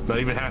me. Not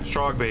even half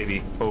strong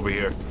baby over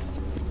here.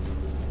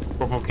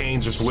 Corporal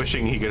Kane's just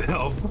wishing he could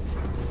help.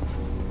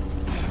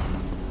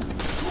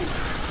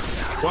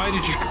 Why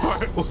did you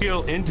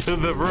cartwheel into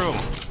the room?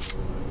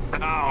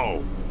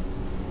 Ow.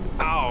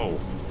 Ow.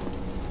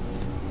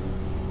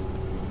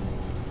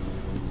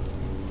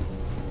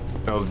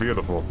 That was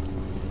beautiful.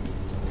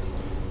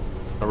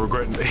 I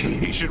regret,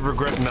 he should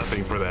regret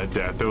nothing for that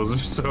death. It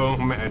was so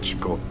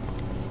magical.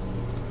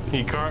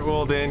 He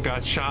cartwheeled in,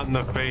 got shot in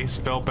the face,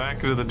 fell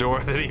back into the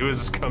door that he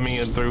was coming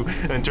in through,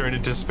 and turned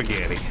into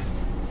spaghetti.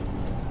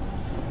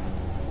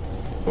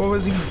 What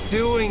was he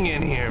doing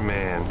in here,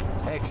 man?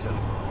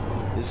 Excellent.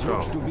 This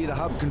looks to be the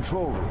hub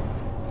control room.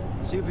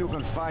 See if you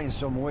can find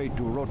some way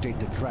to rotate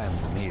the tram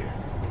from here.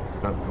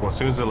 Well, as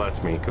soon as it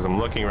lets me, because I'm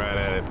looking right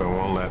at it, but it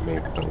won't let me.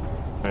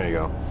 There you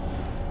go.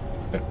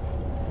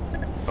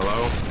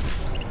 Hello?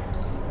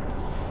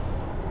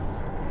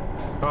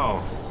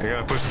 Oh, I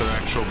gotta push the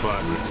actual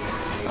button.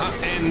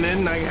 And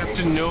then I have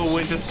to know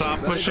when to stop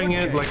pushing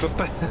it? Like, what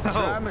the hell? The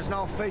tram is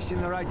now facing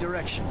the right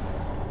direction,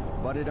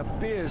 but it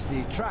appears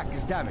the track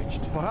is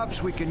damaged.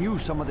 Perhaps we can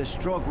use some of the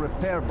Strog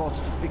repair bots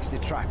to fix the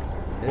track.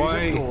 There is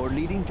a door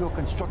leading to a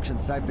construction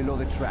site below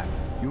the track.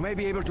 You may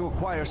be able to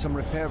acquire some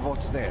repair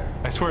bots there.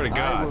 I swear to God.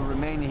 I will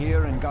remain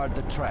here and guard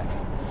the track.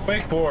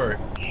 Quake 4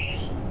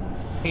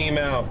 came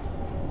out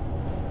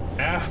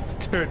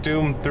after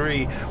Doom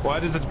 3. Why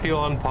does it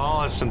feel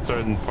unpolished in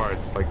certain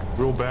parts? Like,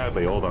 real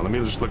badly. Hold on, let me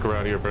just look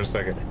around here for a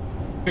second.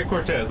 Hey,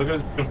 Cortez, look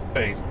at his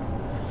face.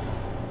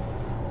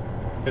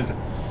 Is it?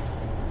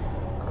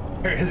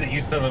 Where is it,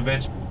 you son of a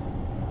bitch?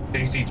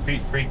 Daisy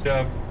freaked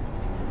up.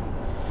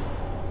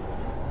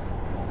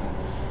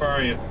 Where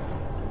are you?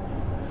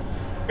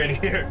 Right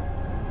here.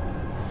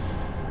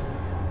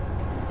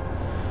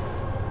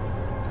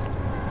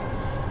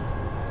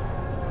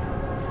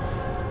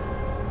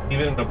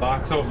 Even in the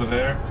box over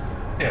there?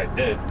 Yeah, I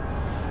did.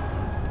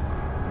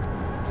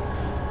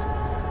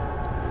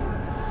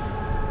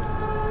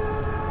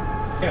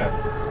 Yeah.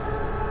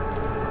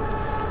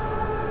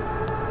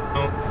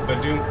 Oh,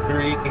 but Doom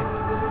 3.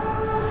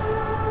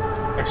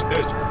 Actually,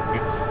 there's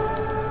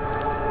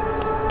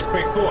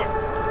Quake 4.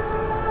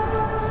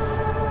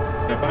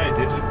 Now, buy a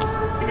digit.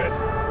 You got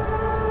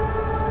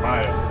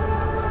fire.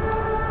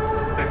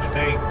 Extra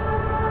tank.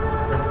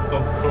 Perfect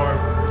storm.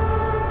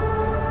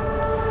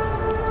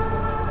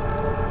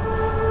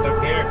 Up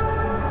here.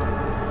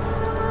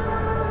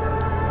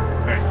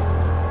 Alright.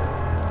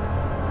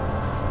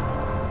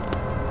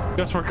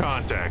 Just for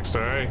context,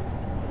 alright?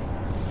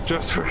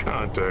 Just for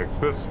context.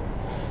 This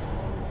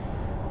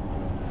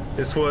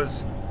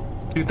was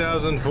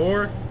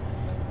 2004?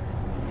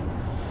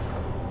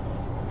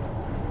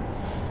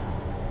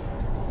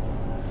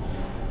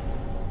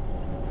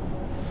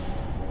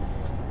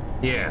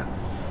 Yeah.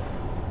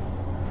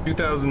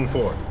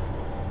 2004.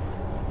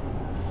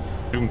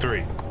 Doom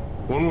 3.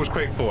 When was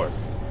Quake 4?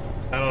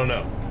 I don't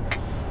know.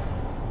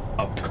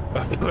 I'll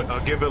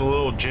give it a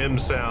little gym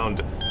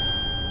sound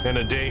and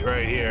a date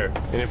right here.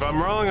 And if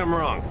I'm wrong, I'm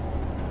wrong.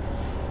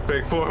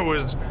 Quake 4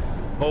 was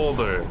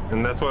older,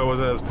 and that's why it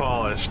wasn't as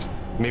polished.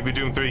 Maybe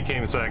Doom 3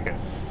 came second.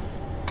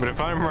 But if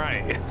I'm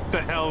right, what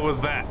the hell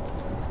was that?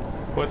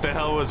 What the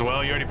hell was,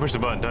 well, you already pushed the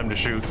button, time to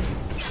shoot.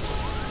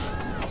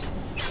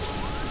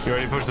 You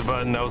already pushed the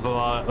button, that was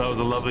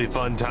a lovely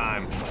fun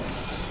time.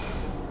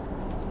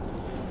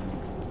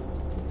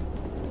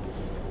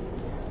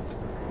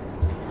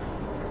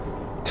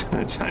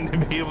 Time to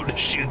be able to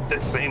shoot the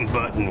same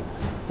button.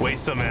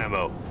 Waste some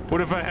ammo.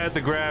 What if I had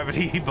the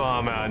gravity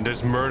bomb out and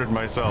just murdered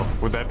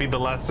myself? Would that be the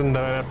lesson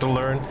that I'd have to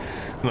learn?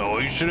 No,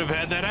 you should have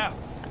had that out.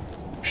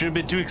 Should have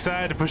been too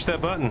excited to push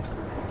that button.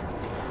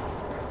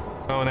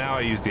 Oh, now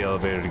I use the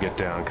elevator to get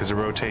down because it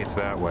rotates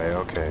that way.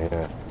 Okay,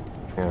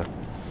 yeah.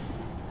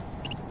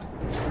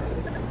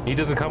 He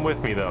doesn't come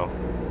with me though,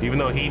 even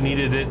though he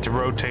needed it to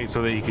rotate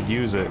so that he could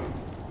use it.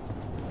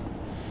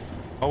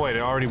 Oh wait,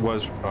 it already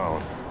was.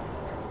 Oh.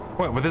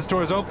 What? But this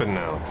door's open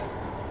now.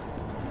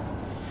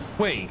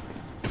 Wait.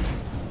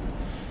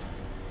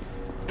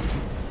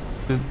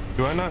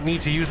 Do I not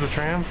need to use the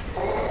tram?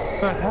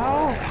 What the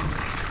hell?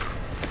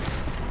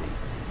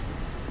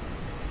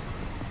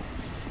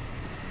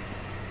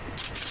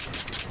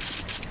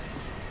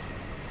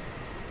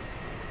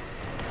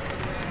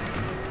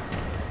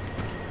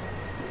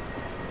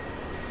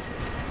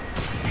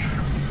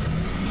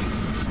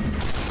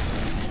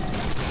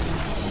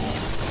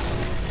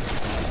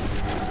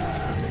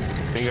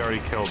 I think I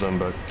already killed him,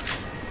 but...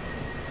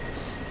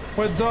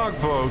 Where'd dog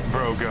bro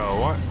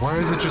go? What? Why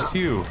is it just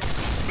you?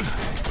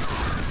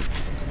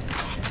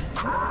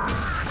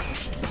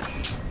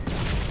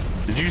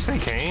 Did you say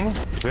Kane?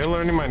 Are they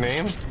learning my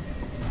name?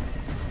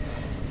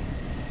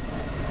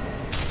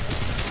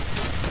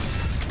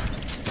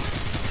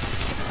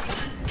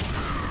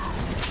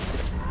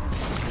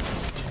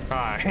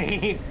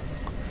 Hi.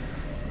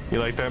 You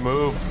like that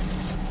move?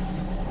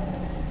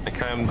 I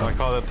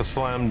call that the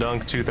Slam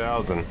Dunk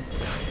 2000.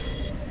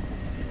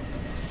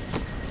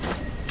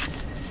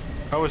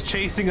 I was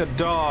chasing a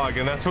dog,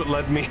 and that's what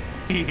led me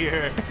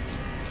here.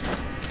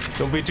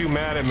 Don't be too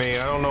mad at me.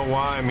 I don't know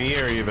why I'm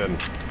here, even.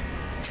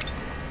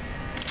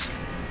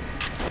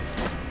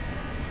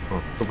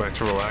 Oh, go back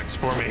to relaxed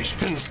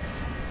formation.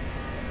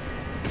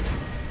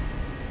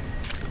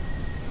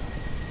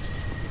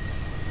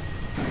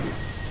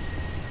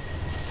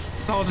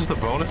 Oh, just a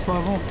bonus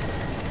level?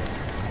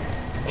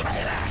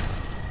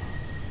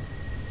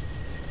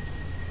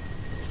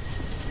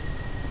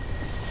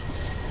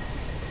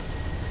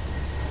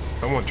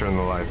 I won't turn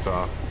the lights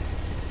off.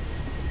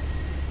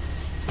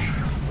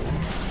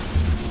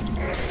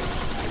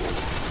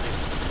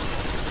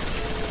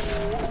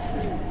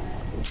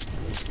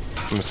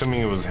 I'm assuming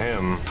it was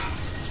him.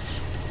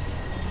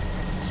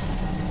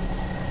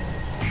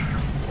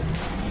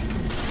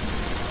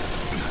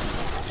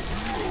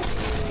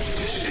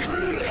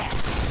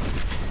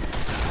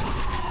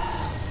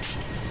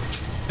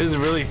 This is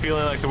really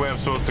feeling like the way I'm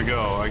supposed to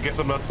go. I guess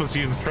I'm not supposed to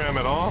use the tram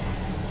at all?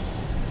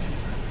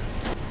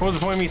 What was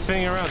the point of me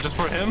spinning around? Just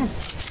for him?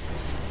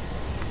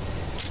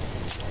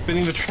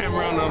 Spinning the tram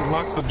around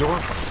unlocks the door.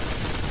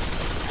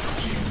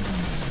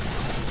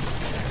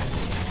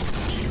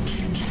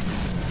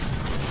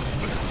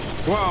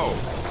 Whoa!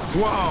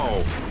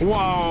 Whoa!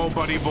 Whoa,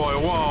 buddy boy,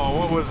 whoa!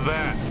 What was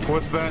that?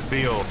 What's that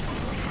deal?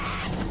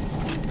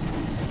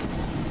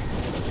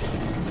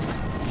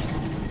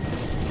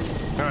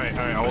 Alright,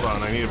 hold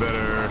on. I need a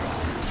better...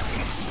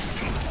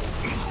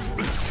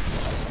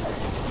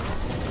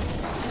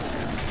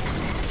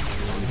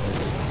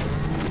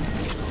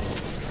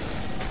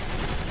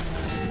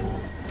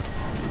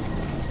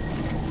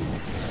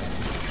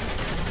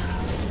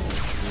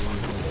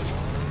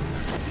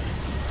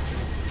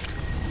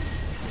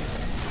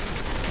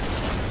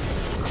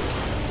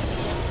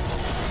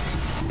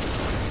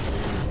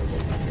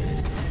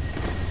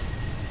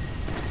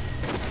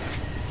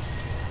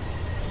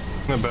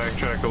 I'm gonna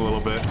backtrack a little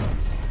bit.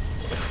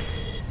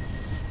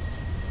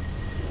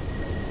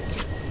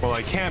 Well,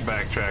 I can't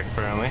backtrack,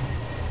 apparently.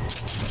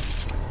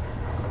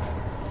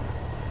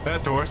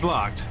 That door's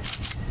locked.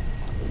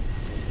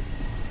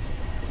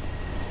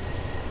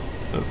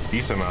 A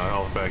decent amount of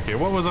health back here.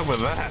 What was up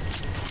with that?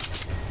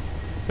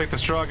 It's like the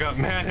straw got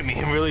mad at me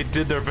and really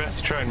did their best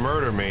to try and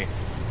murder me.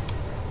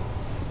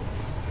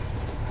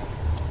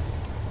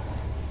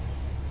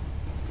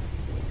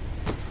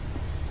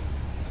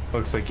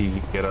 Looks like you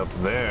can get up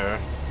there.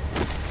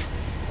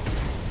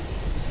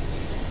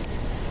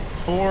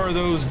 Or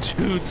those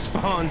dudes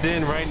spawned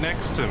in right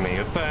next to me.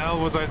 What the hell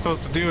was I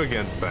supposed to do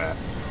against that?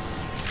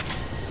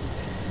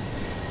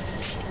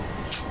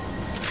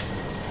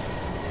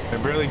 I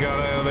barely got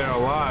out of there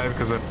alive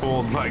because I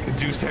pulled like a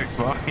Deus Ex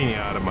Machina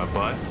out of my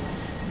butt.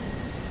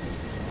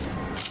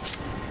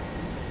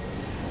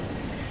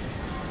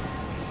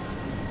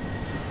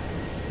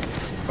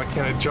 Why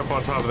can't I jump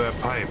on top of that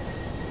pipe?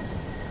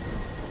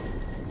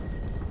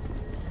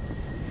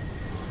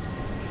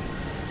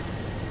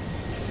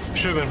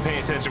 Should have been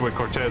paying attention to what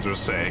Cortez was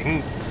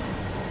saying.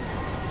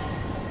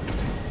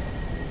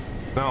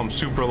 Now I'm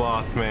super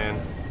lost,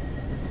 man.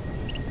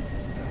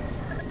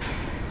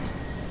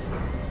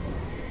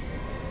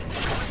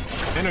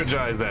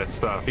 Energize that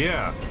stuff,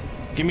 yeah.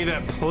 Give me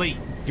that plate.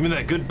 Give me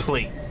that good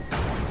plate.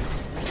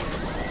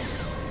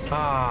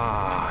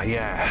 Ah,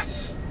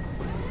 yes.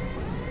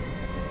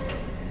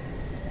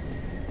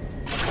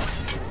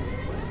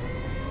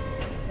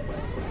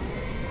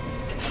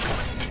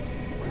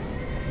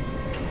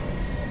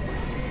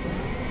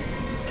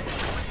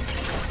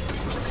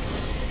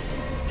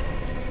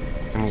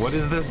 And what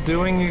is this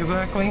doing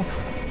exactly?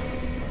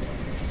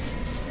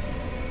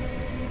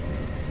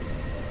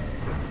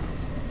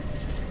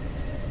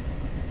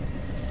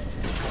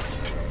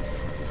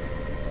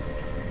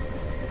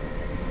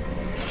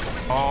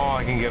 Oh,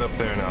 I can get up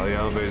there now. The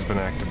elevator's been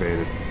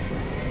activated.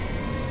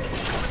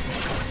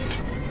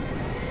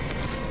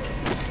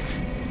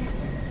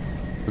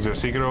 Is there a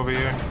secret over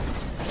here?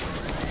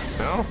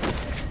 No?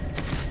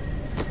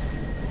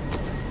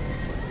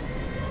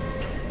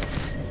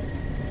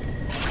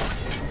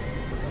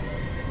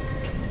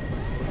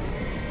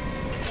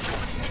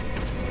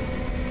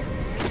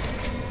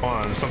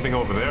 there's something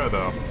over there,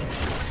 though.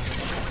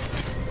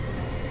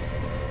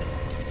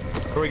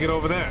 How do we get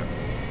over there?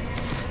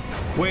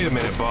 Wait a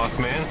minute, boss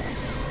man.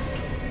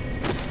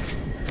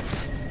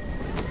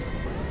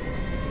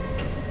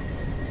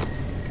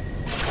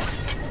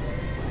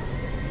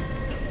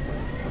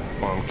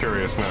 Well, I'm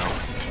curious now.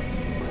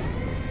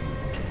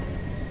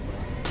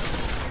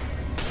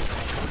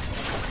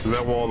 Because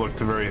that wall looked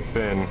very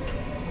thin.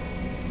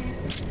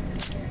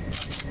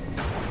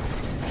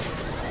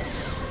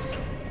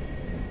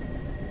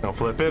 Now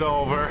flip it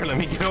over. Let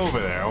me get over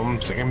there.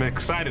 I'm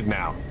excited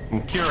now.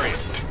 I'm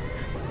curious.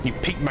 You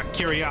piqued my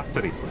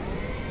curiosity.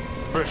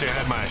 First you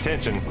had my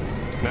attention.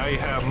 Now you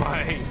have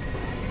my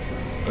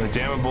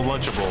damnable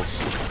Lunchables.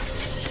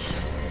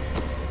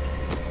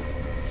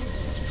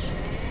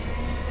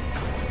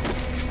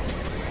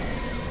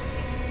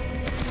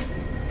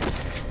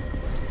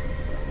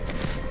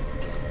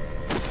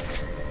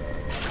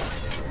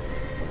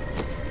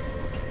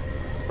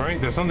 Right,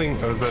 there's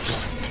something, or is that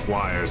just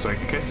wires? I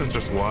guess it's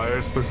just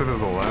wires. Looks like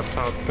there's a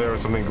laptop there or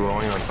something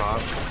glowing on top.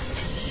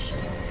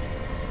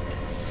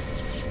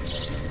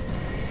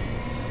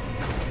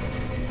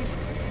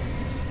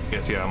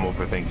 Guess, yeah, I'm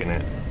overthinking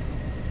it.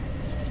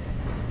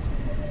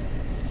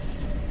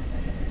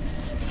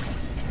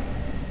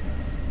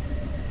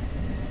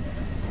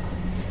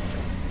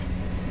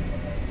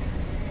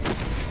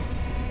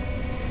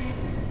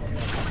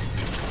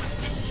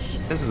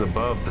 This is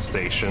above the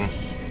station.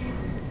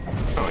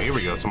 Oh, here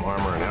we go, some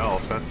armor and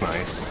health. That's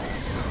nice.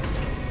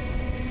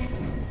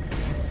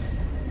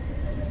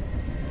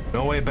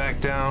 No way back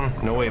down,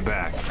 no way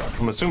back.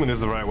 I'm assuming this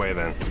is the right way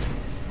then.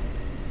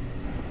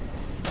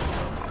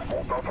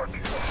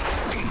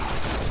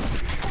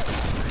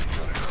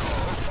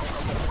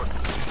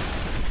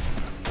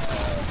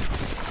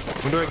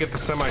 When do I get the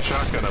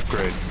semi-shotgun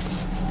upgrade?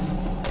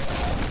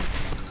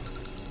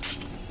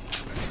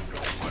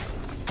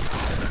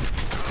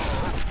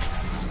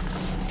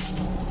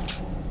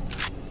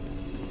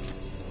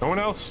 No one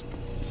else?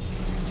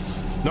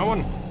 No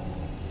one?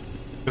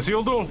 Is he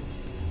Duel?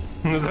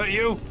 Is that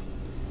you?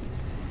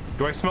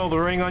 Do I smell the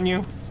ring on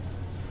you?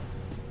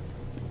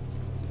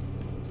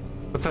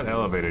 What's that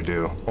elevator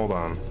do? Hold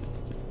on.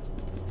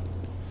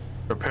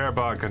 Repair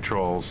bot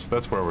controls.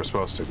 That's where we're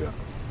supposed to go.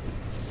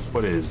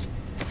 What is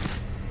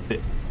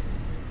it?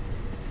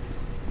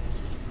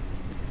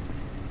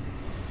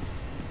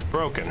 It's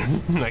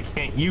broken. I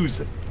can't use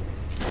it.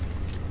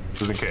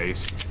 Just in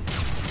case.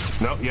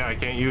 Nope, yeah, I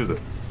can't use it.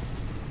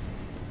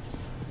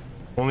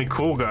 Only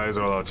cool guys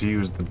are allowed to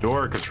use the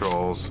door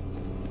controls.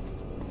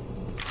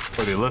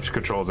 Or the lift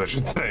controls, I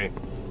should say.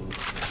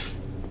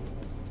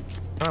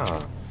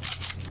 Ah.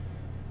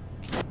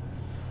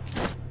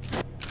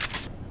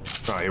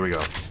 Ah, here we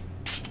go.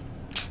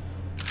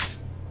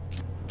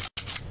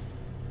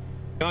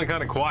 Feeling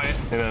kind of quiet,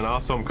 and then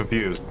also I'm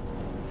confused.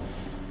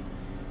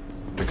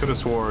 I could have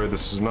swore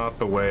this was not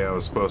the way I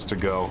was supposed to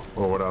go,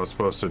 or what I was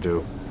supposed to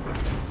do.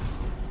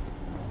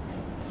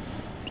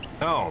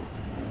 Oh.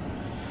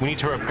 We need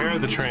to repair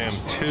the tram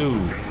too.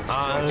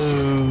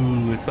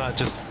 Oh, it's not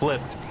just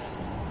flipped.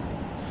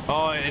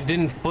 Oh, it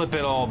didn't flip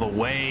it all the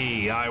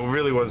way. I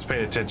really wasn't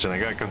paying attention. I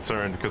got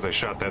concerned because I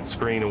shot that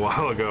screen a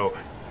while ago.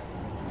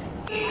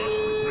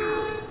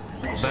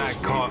 That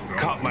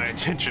caught my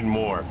attention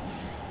more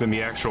than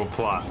the actual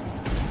plot.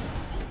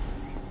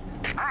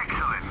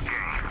 Excellent,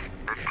 King.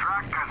 The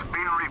track has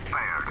been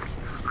repaired.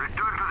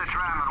 Return to the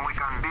tram and we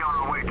can be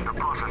on the way to the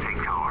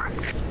processing tower.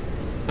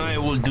 I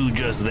will do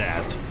just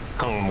that.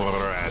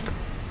 Comrade.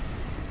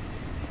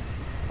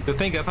 To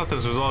think I thought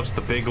this was all just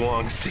a big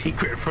long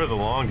secret for the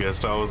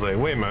longest. I was like,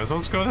 wait a minute,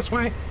 let's go this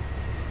way?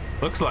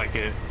 Looks like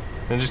it.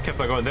 And just kept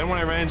on going. Then when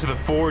I ran into the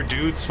 4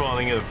 dudes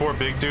spawning in, the 4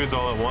 big dudes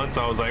all at once,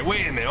 I was like,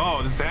 wait a minute,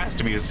 oh, this has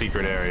to be a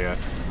secret area.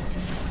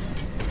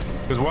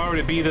 Because why would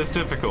it be this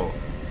difficult?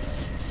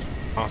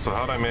 Also,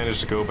 how did I manage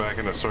to go back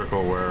in a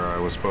circle where I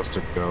was supposed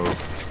to go?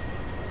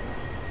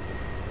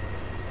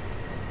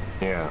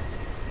 Yeah.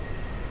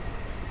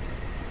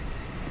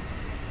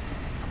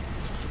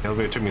 The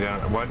elevator took me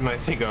down. Why didn't I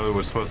think I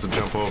was supposed to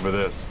jump over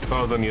this? I thought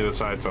I was on the other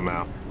side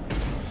somehow.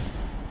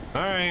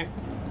 Alright.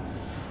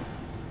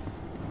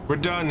 We're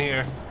done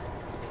here.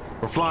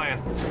 We're flying.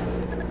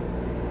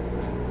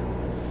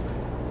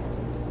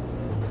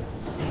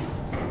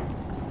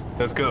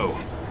 Let's go.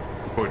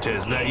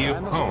 Cortez, is that you? I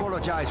must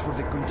apologize for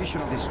the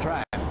condition of this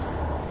tram.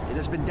 It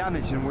has been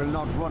damaged and will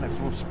not run at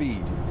full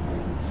speed.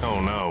 Oh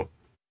no.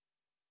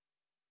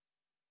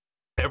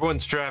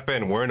 Everyone strap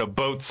in. We're in a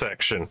boat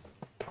section.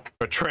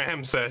 A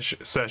tram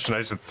session,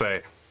 I should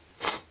say.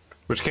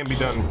 Which can be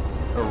done.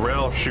 A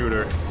rail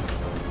shooter.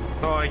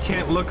 Oh, I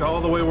can't look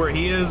all the way where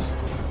he is.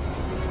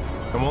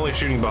 I'm only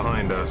shooting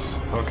behind us.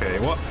 Okay,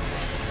 well,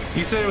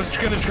 you said it was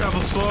going to travel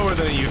slower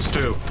than it used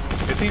to.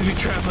 It seems to be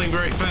traveling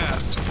very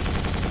fast.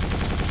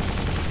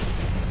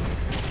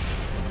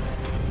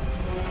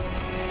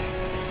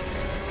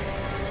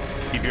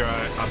 Keep your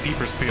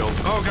peepers peeled.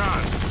 Oh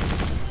god!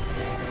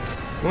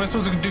 What am I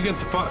supposed to do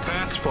against the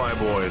fast fly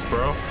boys,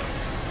 bro?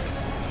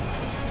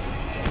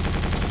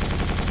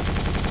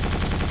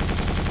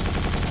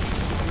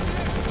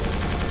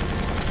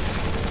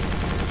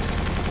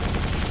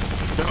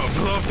 Oh,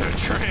 blow up their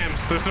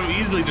trams. They're so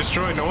easily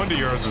destroyed. No wonder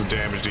yours was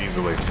damaged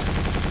easily.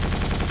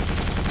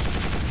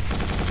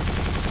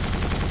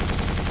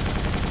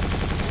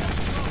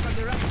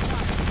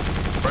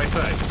 Right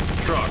side.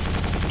 Strong.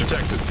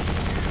 Detected.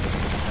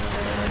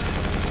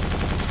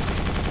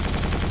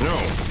 No.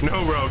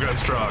 No railgun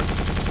Strong.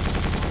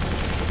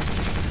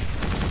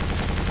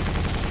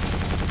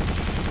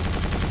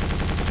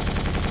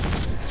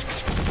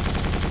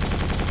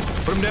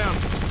 Put him down.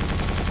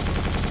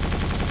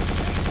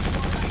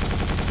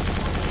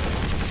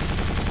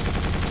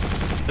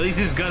 At least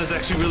his gun is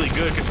actually really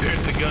good compared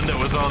to the gun that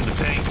was on the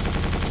tank.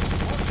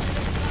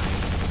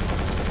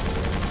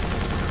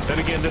 Then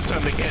again, this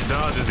time they can't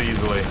dodge as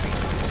easily.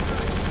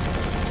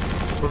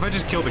 What if I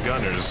just kill the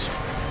gunners?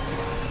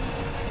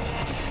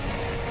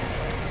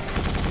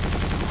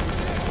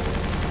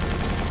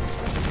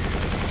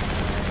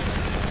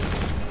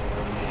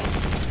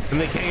 And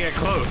they can't get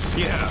close,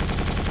 yeah.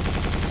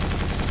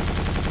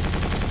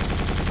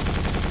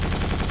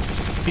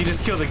 You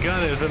just kill the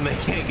gunners and they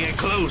can't get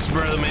close,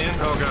 brother man.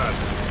 Oh god.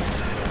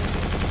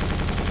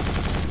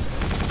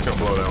 Gonna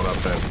blow that one up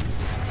then.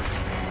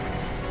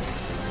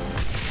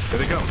 Here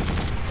they come.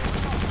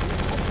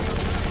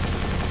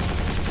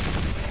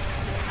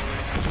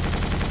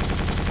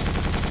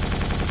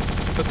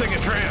 The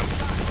second tram.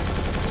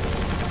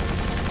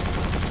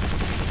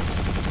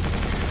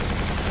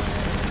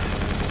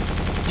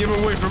 Give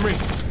him away from me.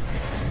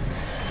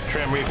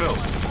 Tram refilled.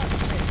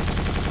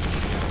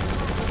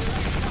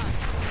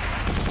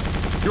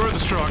 You're the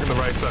Strong on the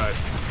right side.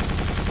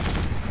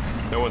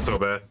 That wasn't so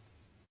bad.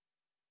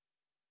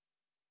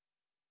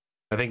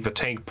 I think the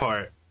tank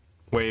part,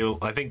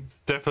 I think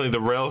definitely the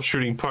rail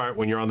shooting part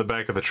when you're on the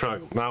back of the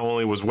truck not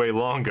only was way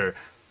longer,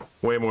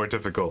 way more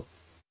difficult.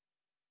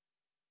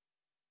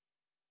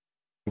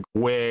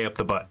 Way up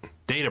the butt.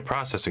 Data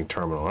processing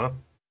terminal, huh?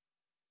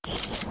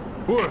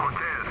 Whoa.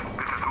 Cortez,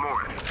 this is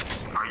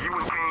Morris. Are you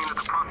and Kane at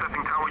the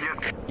processing tower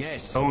yet?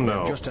 Yes. Oh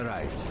no. I've just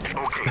arrived.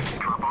 Okay,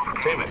 drop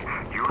off Kane. Damn it.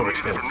 You're needed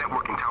at the Cortez.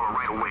 networking tower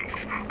right away.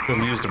 Could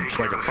have used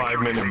like a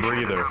 5-minute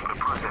breather. The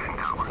processing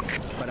tower.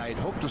 But I'd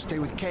hoped to stay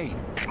with Kane.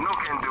 No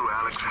can do,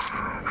 Alex.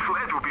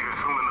 Sledge will be here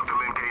soon enough to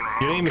lend Kane a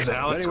hand. Your name is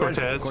Alex Very well.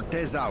 Cortez.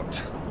 Cortez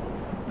out.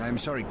 I'm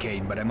sorry,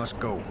 Kane, but I must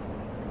go.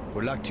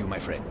 Good luck to you, my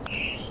friend.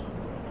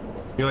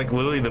 You're like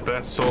literally the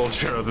best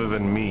soldier other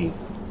than me.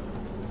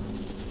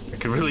 I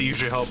could really use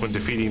your help when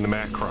defeating the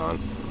Macron,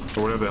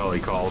 or whatever the hell he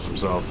calls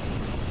himself.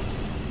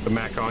 The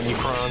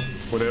Macon-Ucron,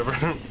 whatever.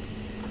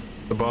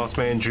 The boss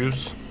man,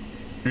 Juice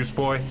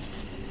Boy.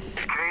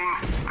 Kane,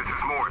 this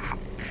is Morris.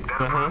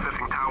 That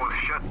processing tower's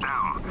shut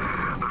down.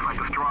 Looks like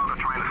the Strong are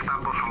trying to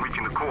stop us from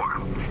reaching the core.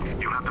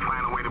 You'll have to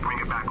find a way to bring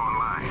it back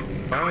online.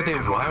 Why would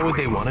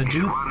they want to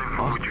do?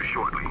 Rendezvous with you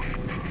shortly.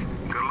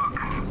 Good luck.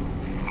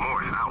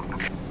 Morris out.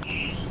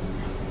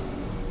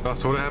 Oh,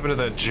 so what happened to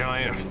that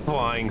giant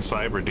flying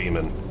cyber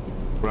demon?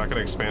 We're not going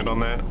to expand on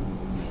that?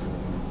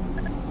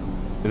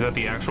 Is that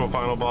the actual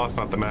final boss,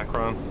 not the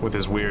Macron? With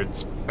his weird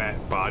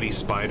fat body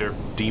spider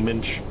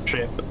demon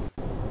ship?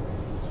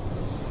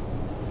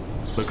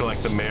 Looking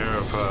like the mayor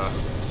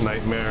of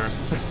Nightmare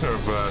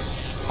of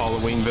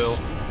Halloweenville.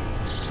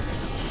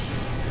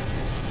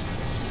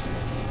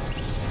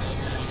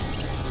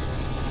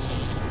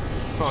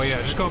 Oh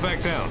yeah, just go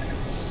back down.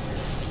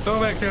 Go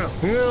back down.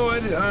 You know,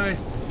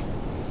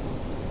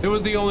 it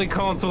was the only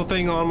console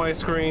thing on my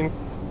screen.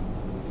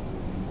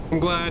 I'm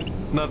glad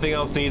nothing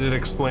else needed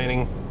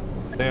explaining.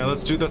 Yeah,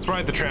 let's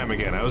ride the tram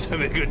again. I was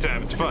having a good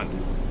time. It's fun.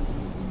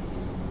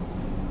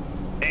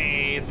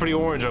 Hey, it's pretty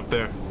orange up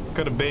there.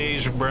 Kind of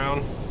beige,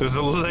 brown. There's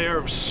a layer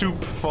of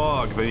soup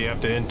fog that you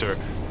have to enter.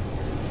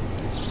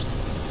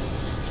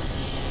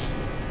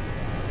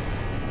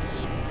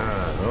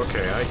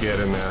 Okay, I get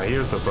it now.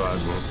 Here's the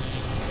button.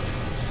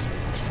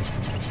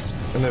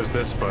 And there's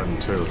this button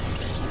too.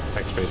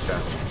 Activate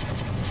that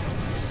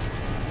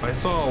one. I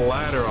saw a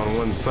ladder on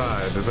one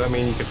side. Does that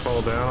mean you can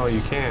fall down? Oh,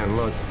 you can.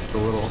 Look, the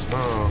little.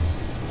 Oh.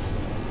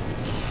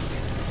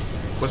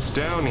 What's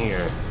down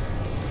here?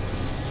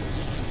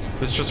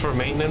 This just for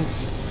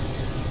maintenance?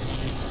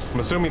 I'm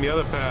assuming the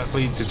other path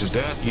leads you to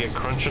death. You get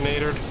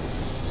crunchinated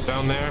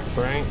down there,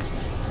 right?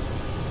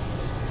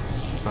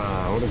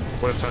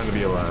 What a time to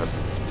be alive.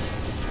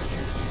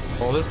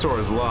 Well, this door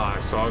is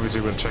locked, so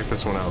obviously we're gonna check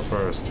this one out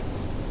first.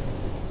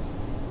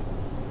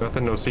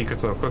 Nothing, no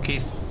secrets, no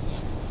cookies.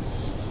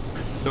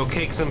 No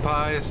cakes and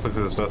pies. Looks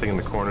like there's nothing in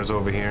the corners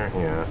over here.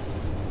 Yeah.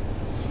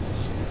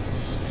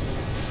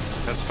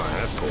 That's fine,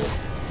 that's cool.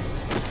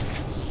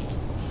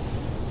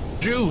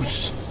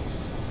 Juice!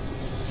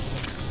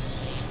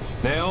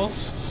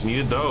 Nails?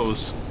 Needed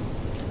those.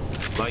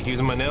 Like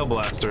using my nail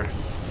blaster.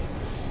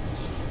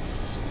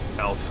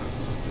 Health.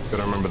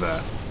 Gotta remember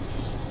that.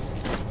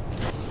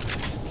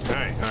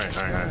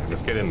 Alright.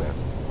 Let's get in there.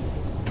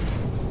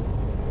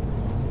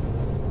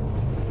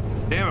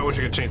 Damn, I wish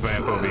I could change my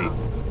FOV.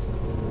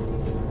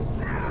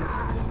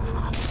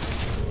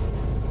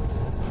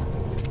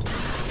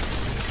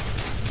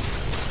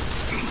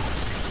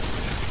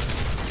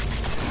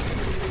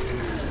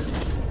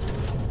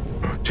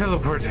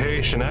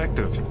 Teleportation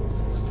active.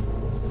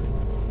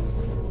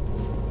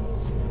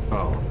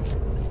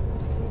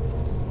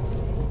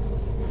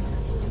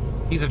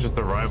 These are just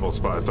arrival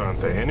spots, aren't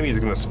they? Enemies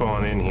are gonna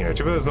spawn in here.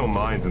 Too bad there's no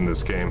mines in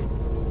this game.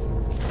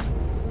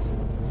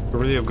 We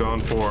really have gone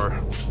for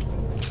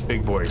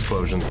big boy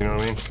explosions, you know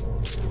what I mean?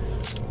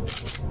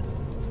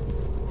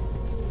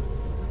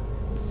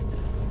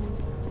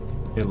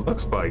 It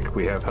looks like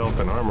we have health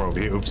and armor over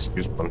here. Oops,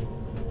 used one.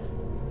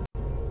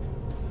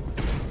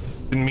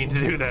 Didn't mean to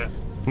do that.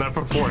 Not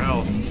for 4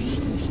 health.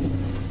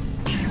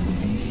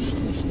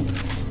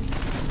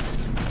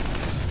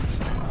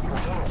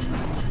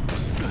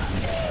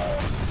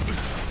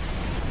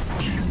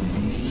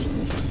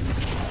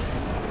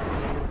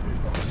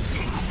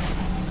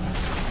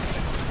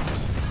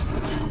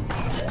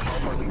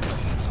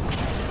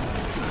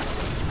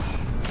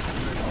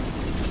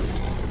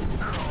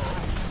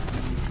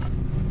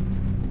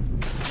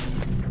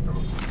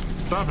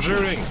 Stop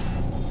shooting!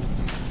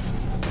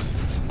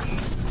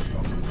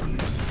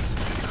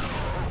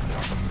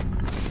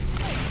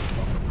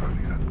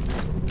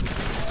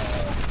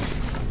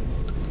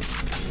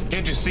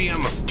 Can't you see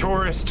I'm a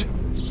tourist?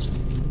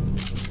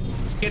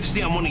 Can't you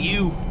see I'm one of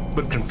you,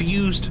 but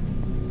confused?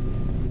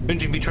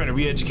 Shouldn't you be trying to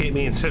re-educate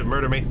me instead of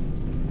murder me?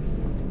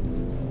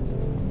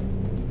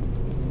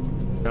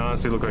 It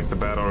honestly look like the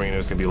battle arena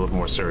is gonna be a little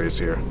more serious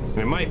here. And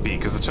it might be,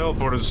 because the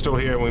teleporters are still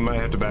here and we might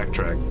have to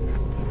backtrack.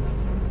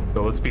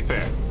 So let's be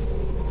fair.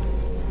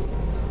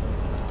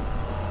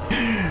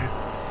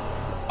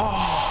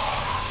 Oh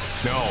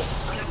no.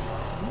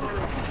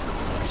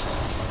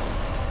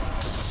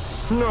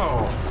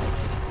 No.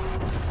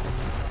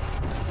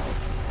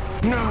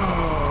 No.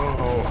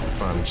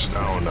 I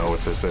don't know what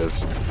this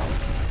is.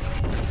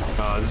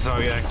 This is how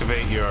you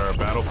activate your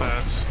battle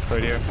pass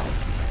right here.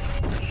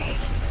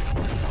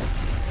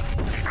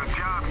 Good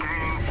job,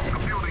 Kane. The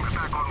building's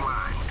back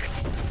online.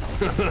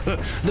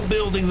 The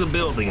building's a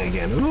building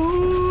again.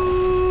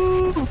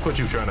 Ooh, what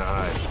you trying to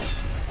hide?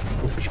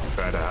 What you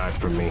trying to hide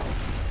from me?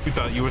 You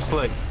thought you were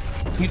slick.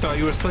 You thought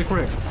you were slick,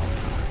 Rick.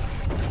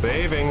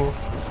 Saving.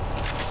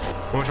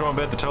 How much you want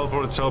to bet the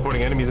teleporter's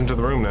teleporting enemies into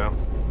the room now?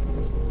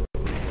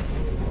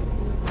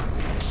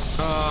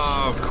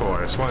 Of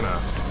course, why not?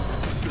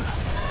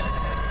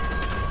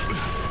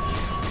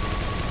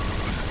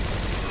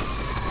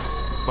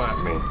 Flap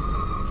me.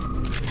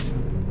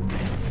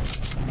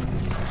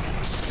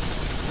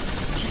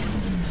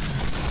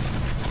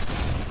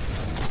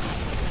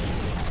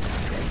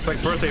 It's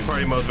like birthday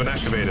party mode's been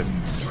activated.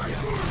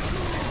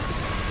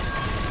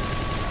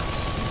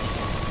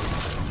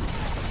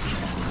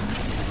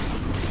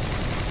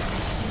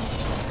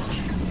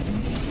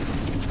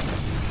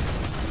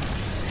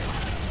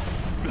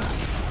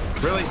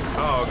 Really?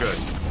 Oh, good.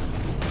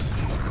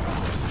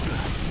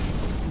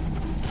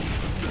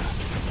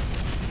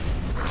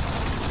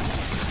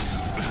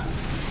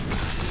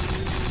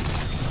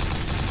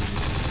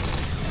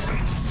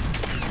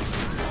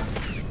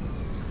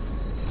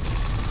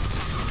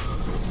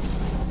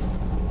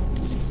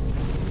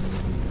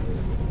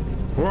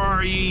 Where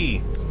are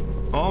ye?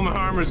 All my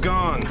armor's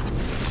gone.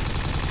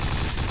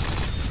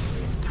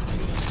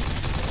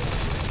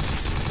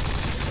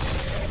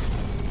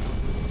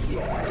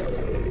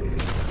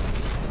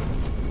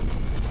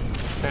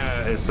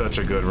 That is such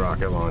a good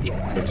rocket launch,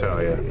 I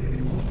tell you.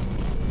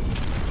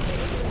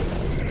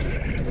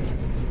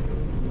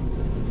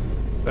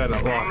 That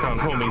lock-on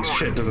homing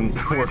shit doesn't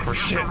work for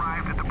shit.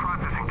 Arrived at the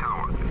processing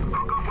tower.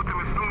 Hook up with them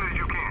as soon as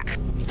you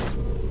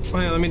can. Oh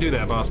yeah, let me do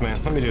that, boss man.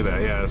 Let me do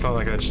that. Yeah, it's not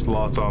like I just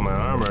lost all my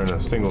armor in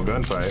a single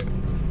gunfight.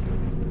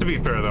 To be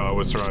fair though, I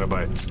was surrounded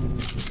by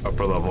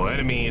upper level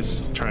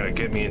enemies trying to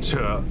get me into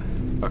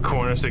a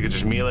corner so they could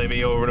just melee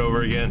me over and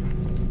over again.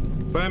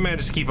 But I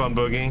managed to keep on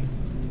boogieing.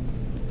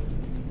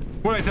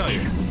 What did I tell you?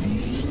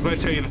 What did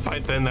I tell you the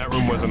fight then? That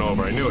room wasn't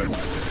over. I knew it.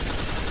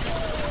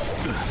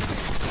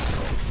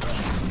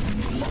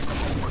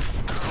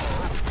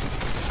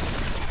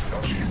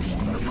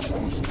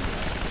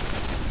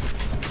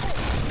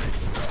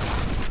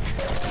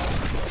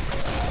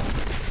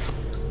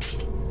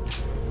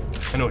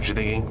 I know what you're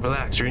thinking.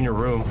 Relax, you're in your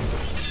room.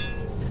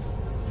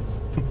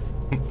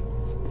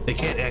 They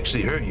can't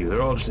actually hurt you.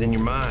 They're all just in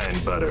your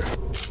mind, butter.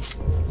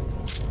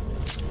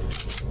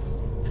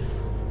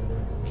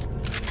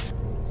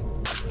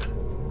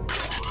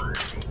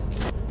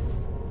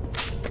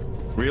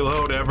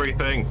 Reload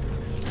everything.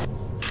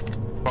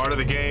 Part of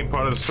the game,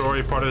 part of the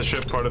story, part of the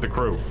ship, part of the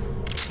crew.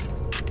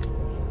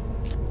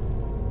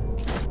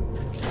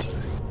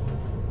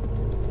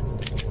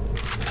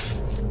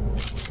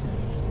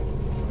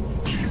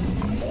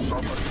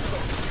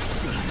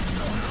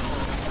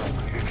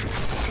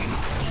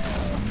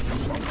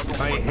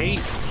 I hate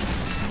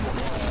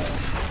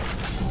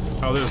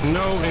how there's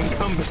no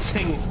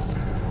encompassing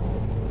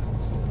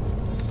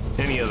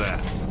any of that.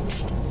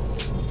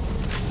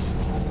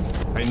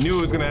 I knew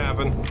it was gonna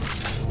happen.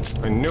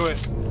 I knew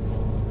it.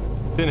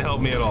 Didn't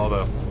help me at all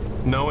though.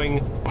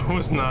 Knowing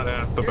was not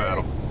half the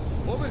battle.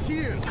 Over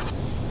here.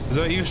 Is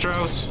that you,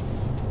 Strauss?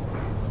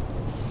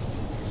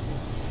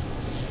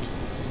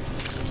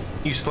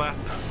 You slap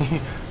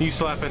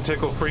and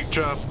tickle freak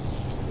job.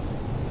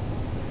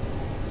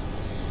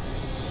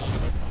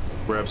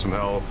 grab some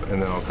health,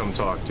 and then I'll come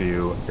talk to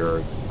you.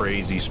 Your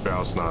crazy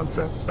Strauss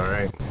nonsense,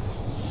 alright?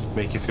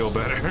 Make you feel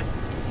better?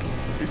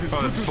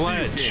 Oh, it's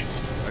Sledge.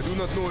 I do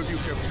not know if you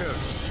have heard,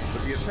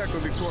 but the attack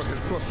on the core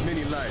has cost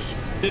many lives.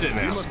 Did it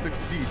now? We must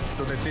succeed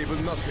so that they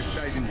will not have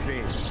died in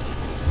vain.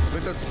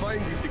 Let us find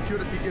the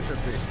security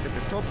interface at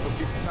the top of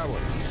this tower.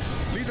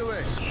 Lead the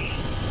way.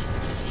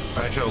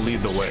 I shall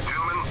lead the way.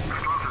 Gentlemen,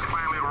 Strauss has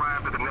finally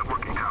arrived at the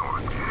networking tower.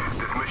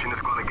 This mission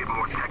is going to get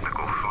more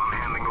technical, so I'm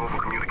handing over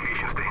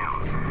communications to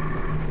him.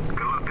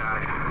 Good luck,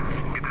 guys.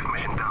 Get this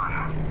mission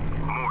done.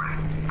 Morris,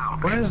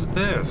 out. What is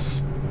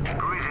this?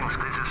 Greetings,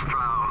 this is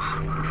Strauss.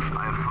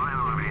 I have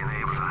finally been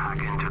able to hack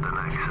into the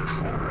Nexus.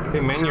 Hey,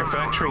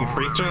 manufacturing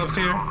freak jobs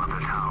here? The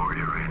tower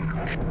you're in.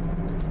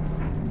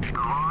 The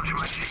large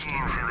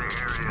machines in the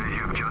area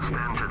you've just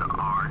entered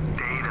are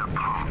data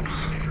pumps.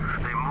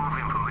 They move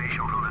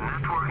information from the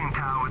networking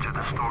tower to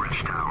the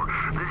storage tower.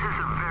 This is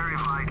a very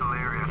vital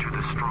area to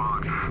the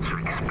Strong, so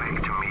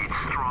expect to meet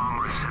strong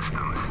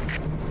resistance.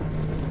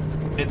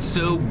 It's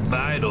so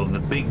vital, the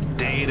big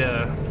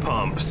data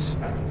pumps.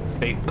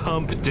 They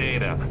pump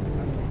data.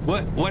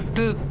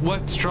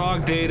 What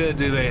strong data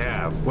do they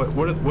have?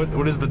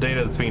 What is the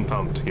data that's being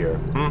pumped here?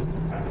 Someone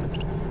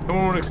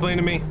want to explain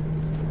to me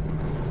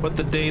what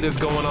the data's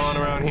going on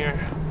around here?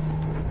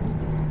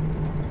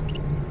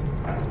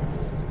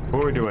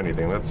 Before we do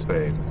anything, let's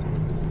stay.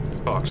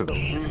 Talk to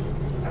them.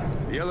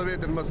 The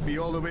elevator must be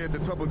all the way at the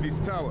top of this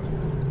tower.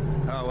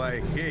 How I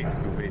hate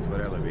to wait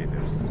for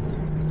elevators.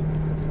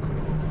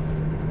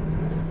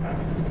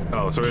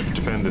 Oh, so we have to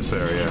defend this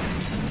area.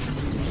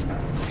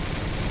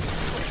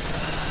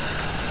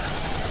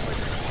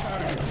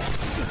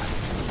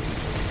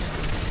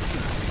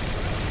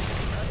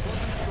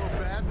 So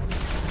bad.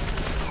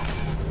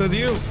 Says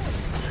you.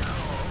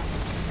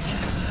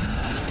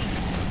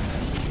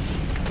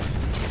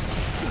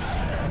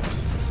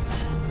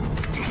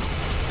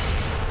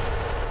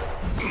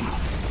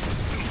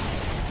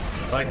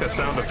 I like that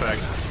sound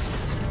effect.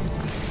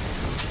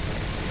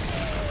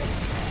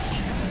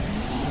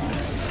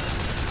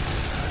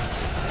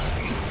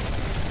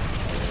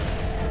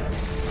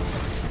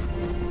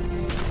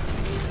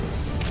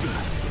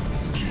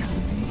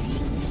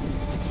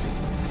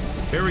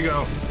 Here we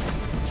go.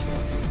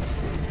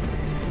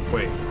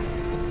 Wait.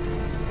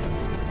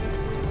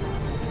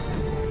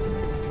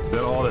 Is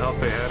that all the help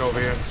they had over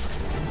here?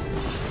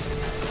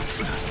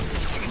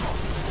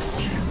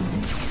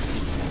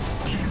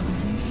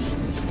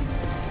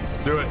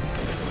 Do it.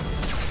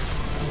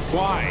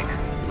 Why?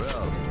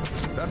 Well,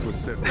 that was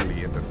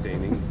certainly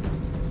entertaining.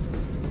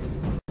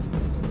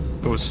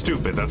 It was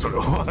stupid, that's what it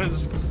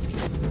was.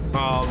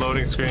 Oh,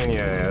 loading screen?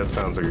 Yeah, that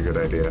sounds like a good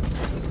idea.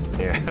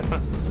 Yeah.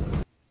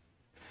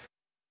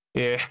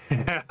 Yeah,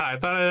 I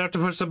thought I'd have to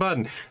push the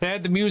button. They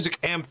had the music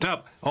amped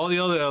up. All the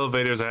other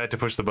elevators, I had to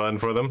push the button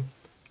for them.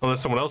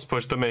 Unless someone else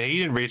pushed them and he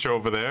didn't reach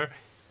over there.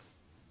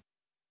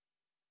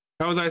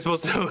 How was I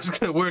supposed to know it was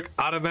going to work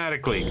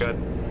automatically? God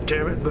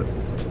damn it.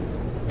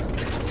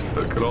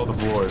 Look at all the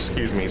floors.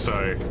 Excuse me,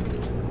 sorry.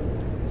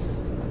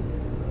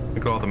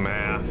 Look at all the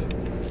math.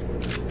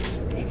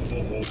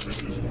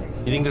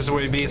 You think this is the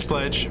way to be a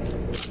Sledge?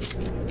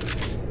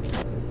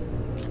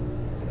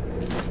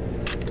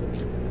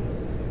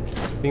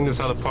 I think this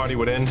is how the party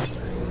would end.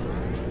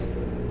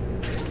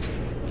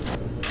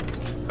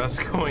 That's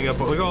going up.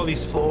 Look at all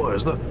these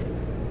floors. Look.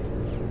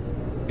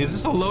 Is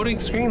this a loading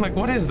screen? Like,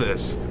 what is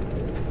this?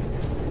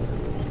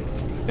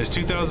 There's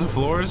 2,000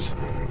 floors?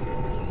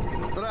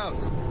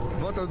 Strauss,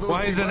 what are those?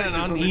 Why is it an devices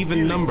on the uneven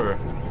ceiling? number?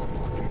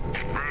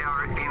 They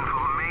are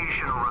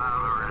information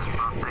routers,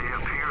 but they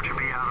appear to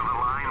be out of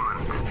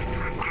alignment.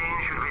 Kane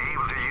should be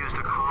able to use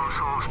the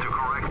consoles to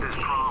correct this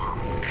problem.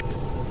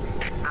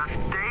 The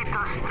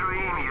data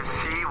stream you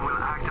see will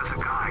act as a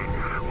guide.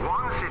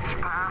 Once its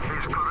path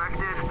is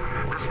corrected,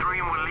 the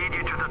stream will lead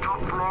you to the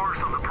top floors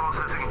of the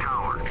processing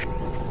tower.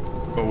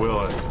 Or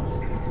will it?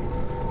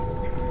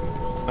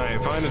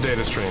 Alright, find the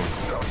data stream.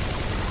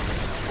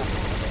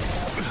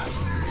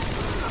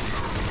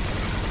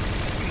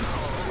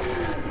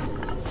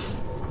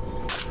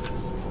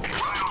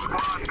 Rhino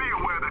Squad, be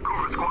aware that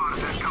Cougar Squad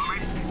is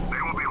incoming.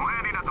 They will be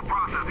landing at the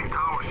processing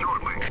tower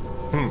shortly.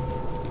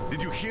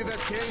 Did you hear that,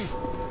 Kane?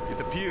 It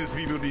appears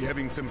we will be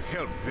having some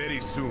help very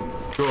soon.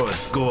 Good,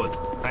 good.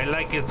 I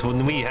like it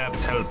when we have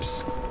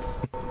helps.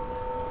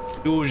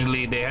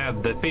 Usually they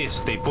have the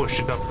fish, they push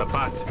it up the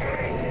butt.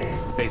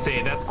 They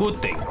say, that's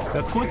good thing.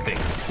 That's good thing.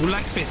 You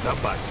like fish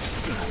up butt.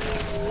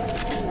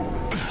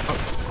 Oh.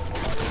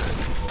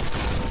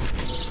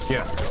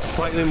 Yeah,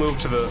 slightly move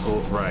to the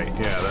right.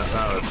 Yeah,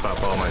 that'll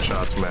stop all my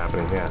shots from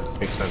happening. Yeah,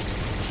 makes sense.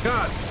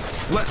 God,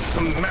 bless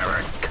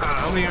America.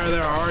 How many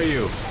are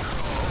you?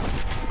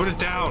 Put it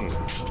down.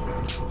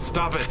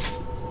 Stop it.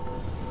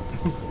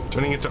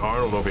 Turning it to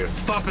Arnold over here.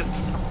 Stop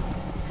it.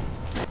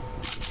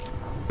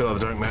 Look at all the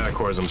dark matter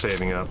cores I'm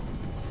saving up.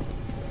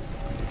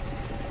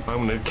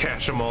 I'm gonna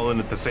cash them all in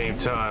at the same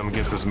time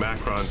against this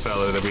Macron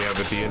fella that we have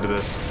at the end of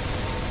this.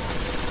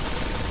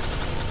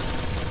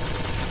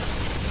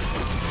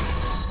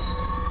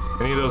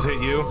 Any of those hit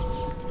you?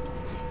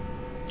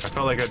 I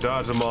felt like I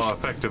dodged them all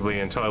effectively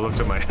until I looked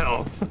at my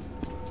health.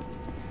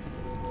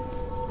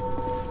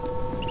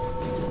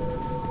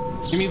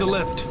 Give me the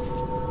lift.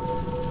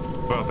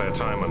 About that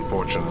time,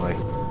 unfortunately.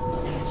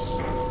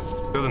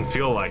 Doesn't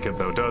feel like it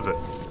though, does it?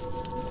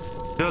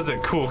 Does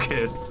it, cool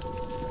kid?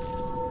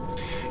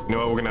 You know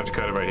what, we're gonna have to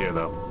cut it right here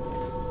though.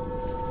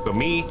 So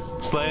me,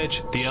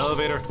 Sledge, the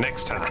elevator,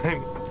 next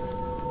time.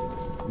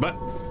 But,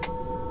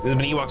 this has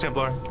been Ewok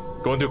Templar,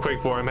 going through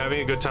Quake 4. I'm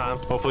having a good time.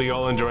 Hopefully you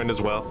all enjoying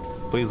as well.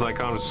 Please like,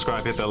 comment,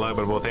 subscribe, hit that like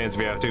button with both hands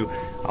if you have to.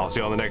 I'll see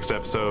you on the next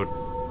episode.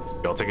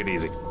 Y'all take it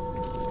easy.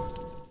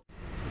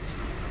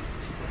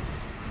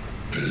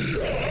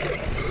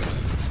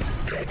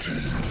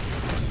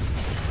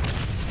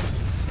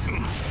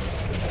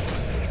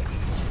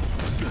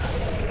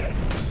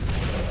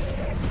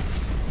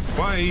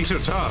 Why are you so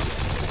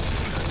tough?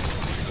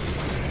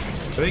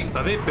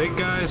 Are they big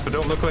guys but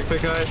don't look like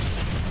big guys?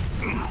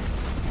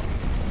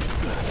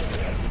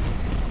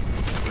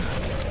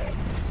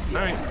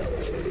 Alright.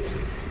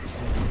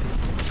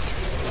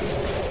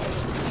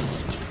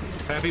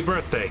 Happy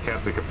birthday,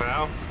 Captain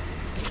Kapow.